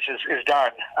damage is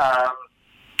done.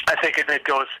 I think if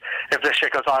this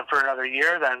shit goes on for another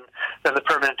year, then the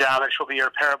permanent damage will be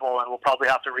irreparable, and we'll probably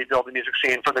have to rebuild the music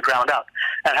scene from the ground up.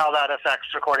 And how that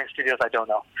affects recording studios, I don't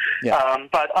know. Yeah.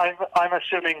 But I'm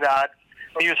assuming that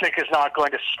music is not going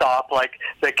to stop. Like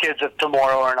the kids of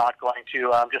tomorrow are not going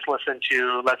to just listen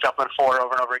to Led Zeppelin 4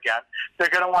 over and over again. They're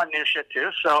going to want new shit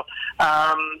too. So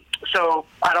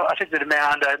I think the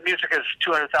demand. Music is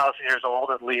 200,000 years old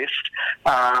at least.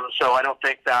 So I don't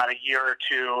think that a year or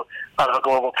two of a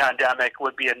global pandemic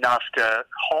would be enough to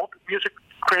halt music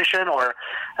creation.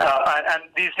 And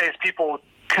these days people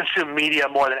consume media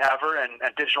more than ever, and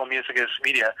digital music is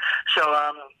media. So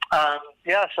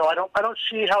so I don't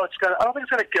see how it's gonna. I don't think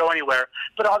it's gonna go anywhere.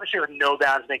 But obviously, with no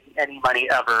bands making any money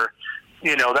ever,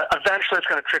 that eventually it's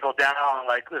gonna trickle down.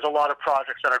 Like there's a lot of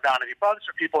projects that are bound to be projects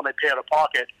for people, and they pay out of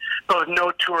pocket. But with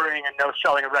no touring and no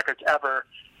selling of records ever,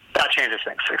 that changes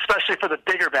things, especially for the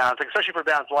bigger bands, especially for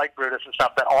bands like Brutus and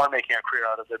stuff that are making a career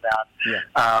out of their band.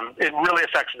 Yeah. It really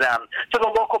affects them. For the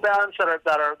local bands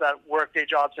that work day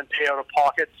jobs and pay out of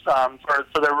pockets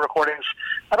for their recordings,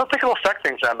 I don't think it'll affect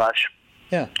things that much.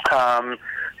 Yeah. I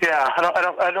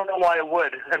don't know why it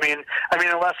would. I mean,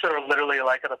 unless they're literally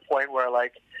like at a point where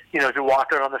if you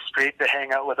walk out on the street to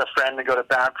hang out with a friend and go to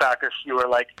band practice, you were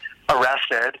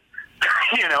arrested.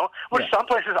 Which some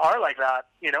places are like that.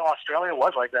 Australia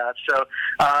was like that. So,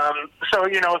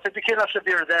 if it became less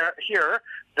severe here,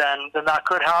 then that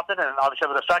could happen, and obviously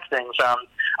it would affect things.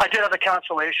 I did have a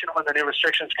cancellation when the new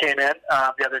restrictions came in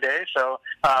the other day. So,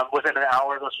 within an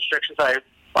hour of those restrictions, I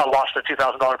lost a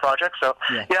 $2,000 project. So,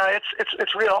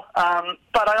 it's real.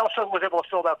 But I also was able to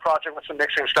fill that project with some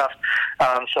mixing stuff.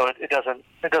 So it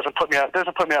doesn't put me out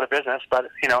of business. But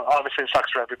obviously it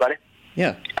sucks for everybody.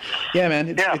 Yeah, man.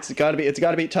 It's got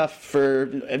to be tough for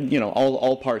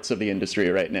all parts of the industry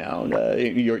right now.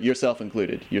 Yourself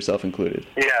included.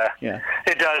 Yeah.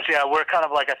 It does. Yeah, we're kind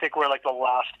of I think we're the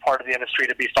last part of the industry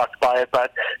to be fucked by it.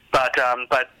 But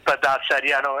that said,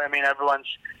 everyone's.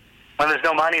 When there's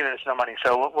no money, there's no money.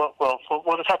 So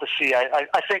we'll just have to see.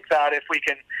 I think that if we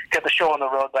can get the show on the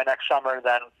road by next summer,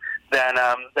 then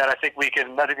I think we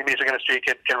can. I think the music industry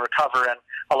can recover, and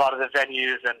a lot of the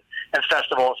venues and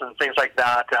festivals and things like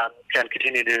that can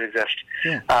continue to exist.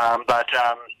 Yeah. But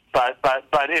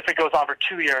if it goes on for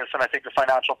 2 years, then I think the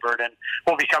financial burden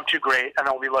will become too great, and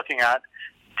then we'll be looking at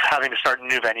having to start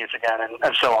new venues again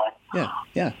and so on.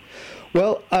 Yeah.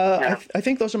 Well, I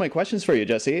think those are my questions for you,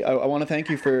 Jesse. I want to thank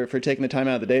you for taking the time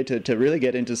out of the day to really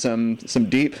get into some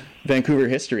deep Vancouver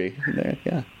history there.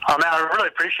 Yeah. Oh man, I really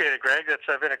appreciate it, Greg. It's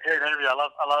been a great interview.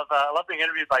 I love being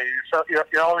interviewed by you. So you're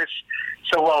always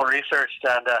so well researched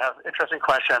and have interesting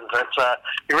questions.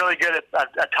 You're really good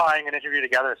at tying an interview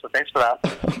together. So thanks for that.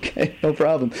 Okay, no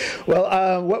problem.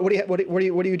 Well, what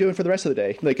are you doing for the rest of the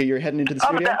day? Like, you're heading into the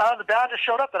studio? The band just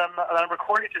showed up that I'm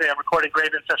recording today. I'm recording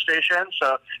Grave Infestation,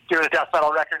 so doing a death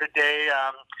metal record today.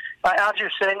 Andrew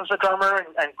Singh's the drummer,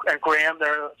 and Graham.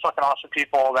 They're fucking awesome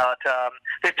people. That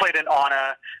they played in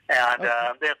Anna, and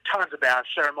they have tons of bands,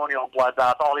 Ceremonial,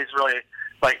 Bloodbath, all these really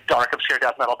like dark, obscure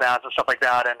death metal bands and stuff like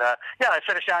that. And I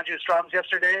finished Andrew's drums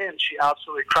yesterday, and she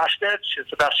absolutely crushed it.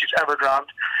 It's the best she's ever drummed.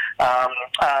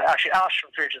 Actually, Ash from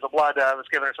Three Inches of Blood was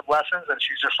giving her some lessons, and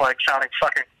she's just like sounding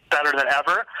fucking better than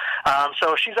ever.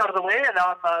 So she's out of the way, and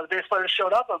now the bass player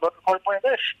showed up. I'm looking forward to playing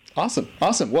bass. Awesome.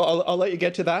 Well, I'll let you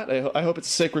get to that. I hope it's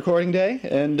a sick recording day,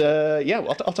 and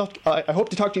I'll talk. I hope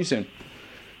to talk to you soon.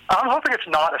 I'm hoping it's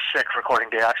not a sick recording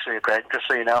day, actually, Greg, just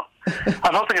so you know.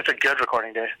 I'm hoping it's a good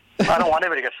recording day. I don't want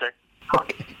anybody to get sick.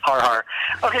 Okay. Har.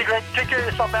 Okay, Greg, take care of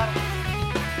yourself, man.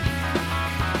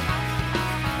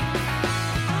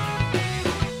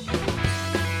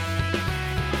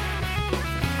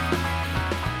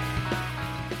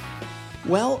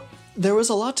 Well, there was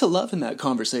a lot to love in that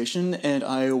conversation, and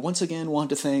I once again want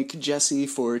to thank Jesse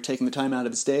for taking the time out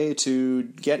of his day to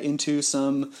get into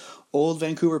some old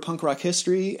Vancouver punk rock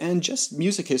history and just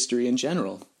music history in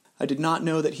general. I did not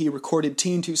know that he recorded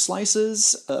Tea and Two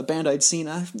Slices, a band I'd seen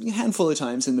a handful of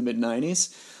times in the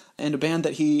mid-90s, and a band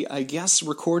that he, I guess,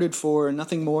 recorded for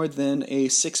nothing more than a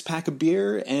 6-pack of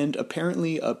beer and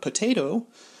apparently a potato.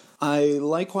 I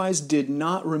likewise did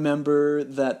not remember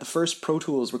that the first Pro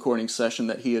Tools recording session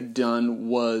that he had done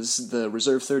was the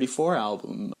Reserve 34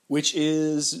 album, which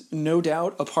is no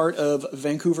doubt a part of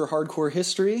Vancouver hardcore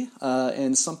history,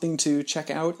 and something to check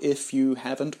out if you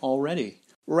haven't already.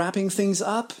 Wrapping things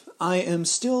up, I am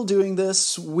still doing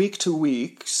this week to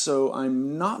week, so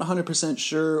I'm not 100%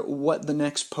 sure what the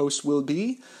next post will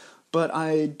be, but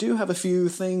I do have a few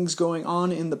things going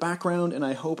on in the background, and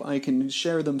I hope I can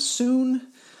share them soon.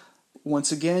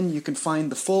 Once again, you can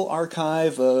find the full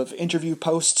archive of interview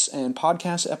posts and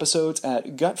podcast episodes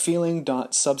at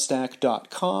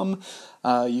gutfeeling.substack.com.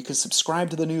 You can subscribe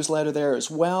to the newsletter there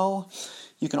as well.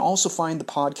 You can also find the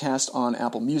podcast on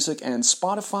Apple Music and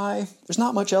Spotify. There's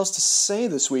not much else to say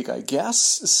this week, I guess,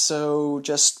 so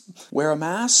just wear a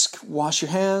mask, wash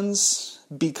your hands,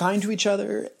 be kind to each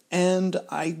other, and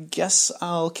I guess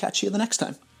I'll catch you the next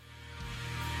time.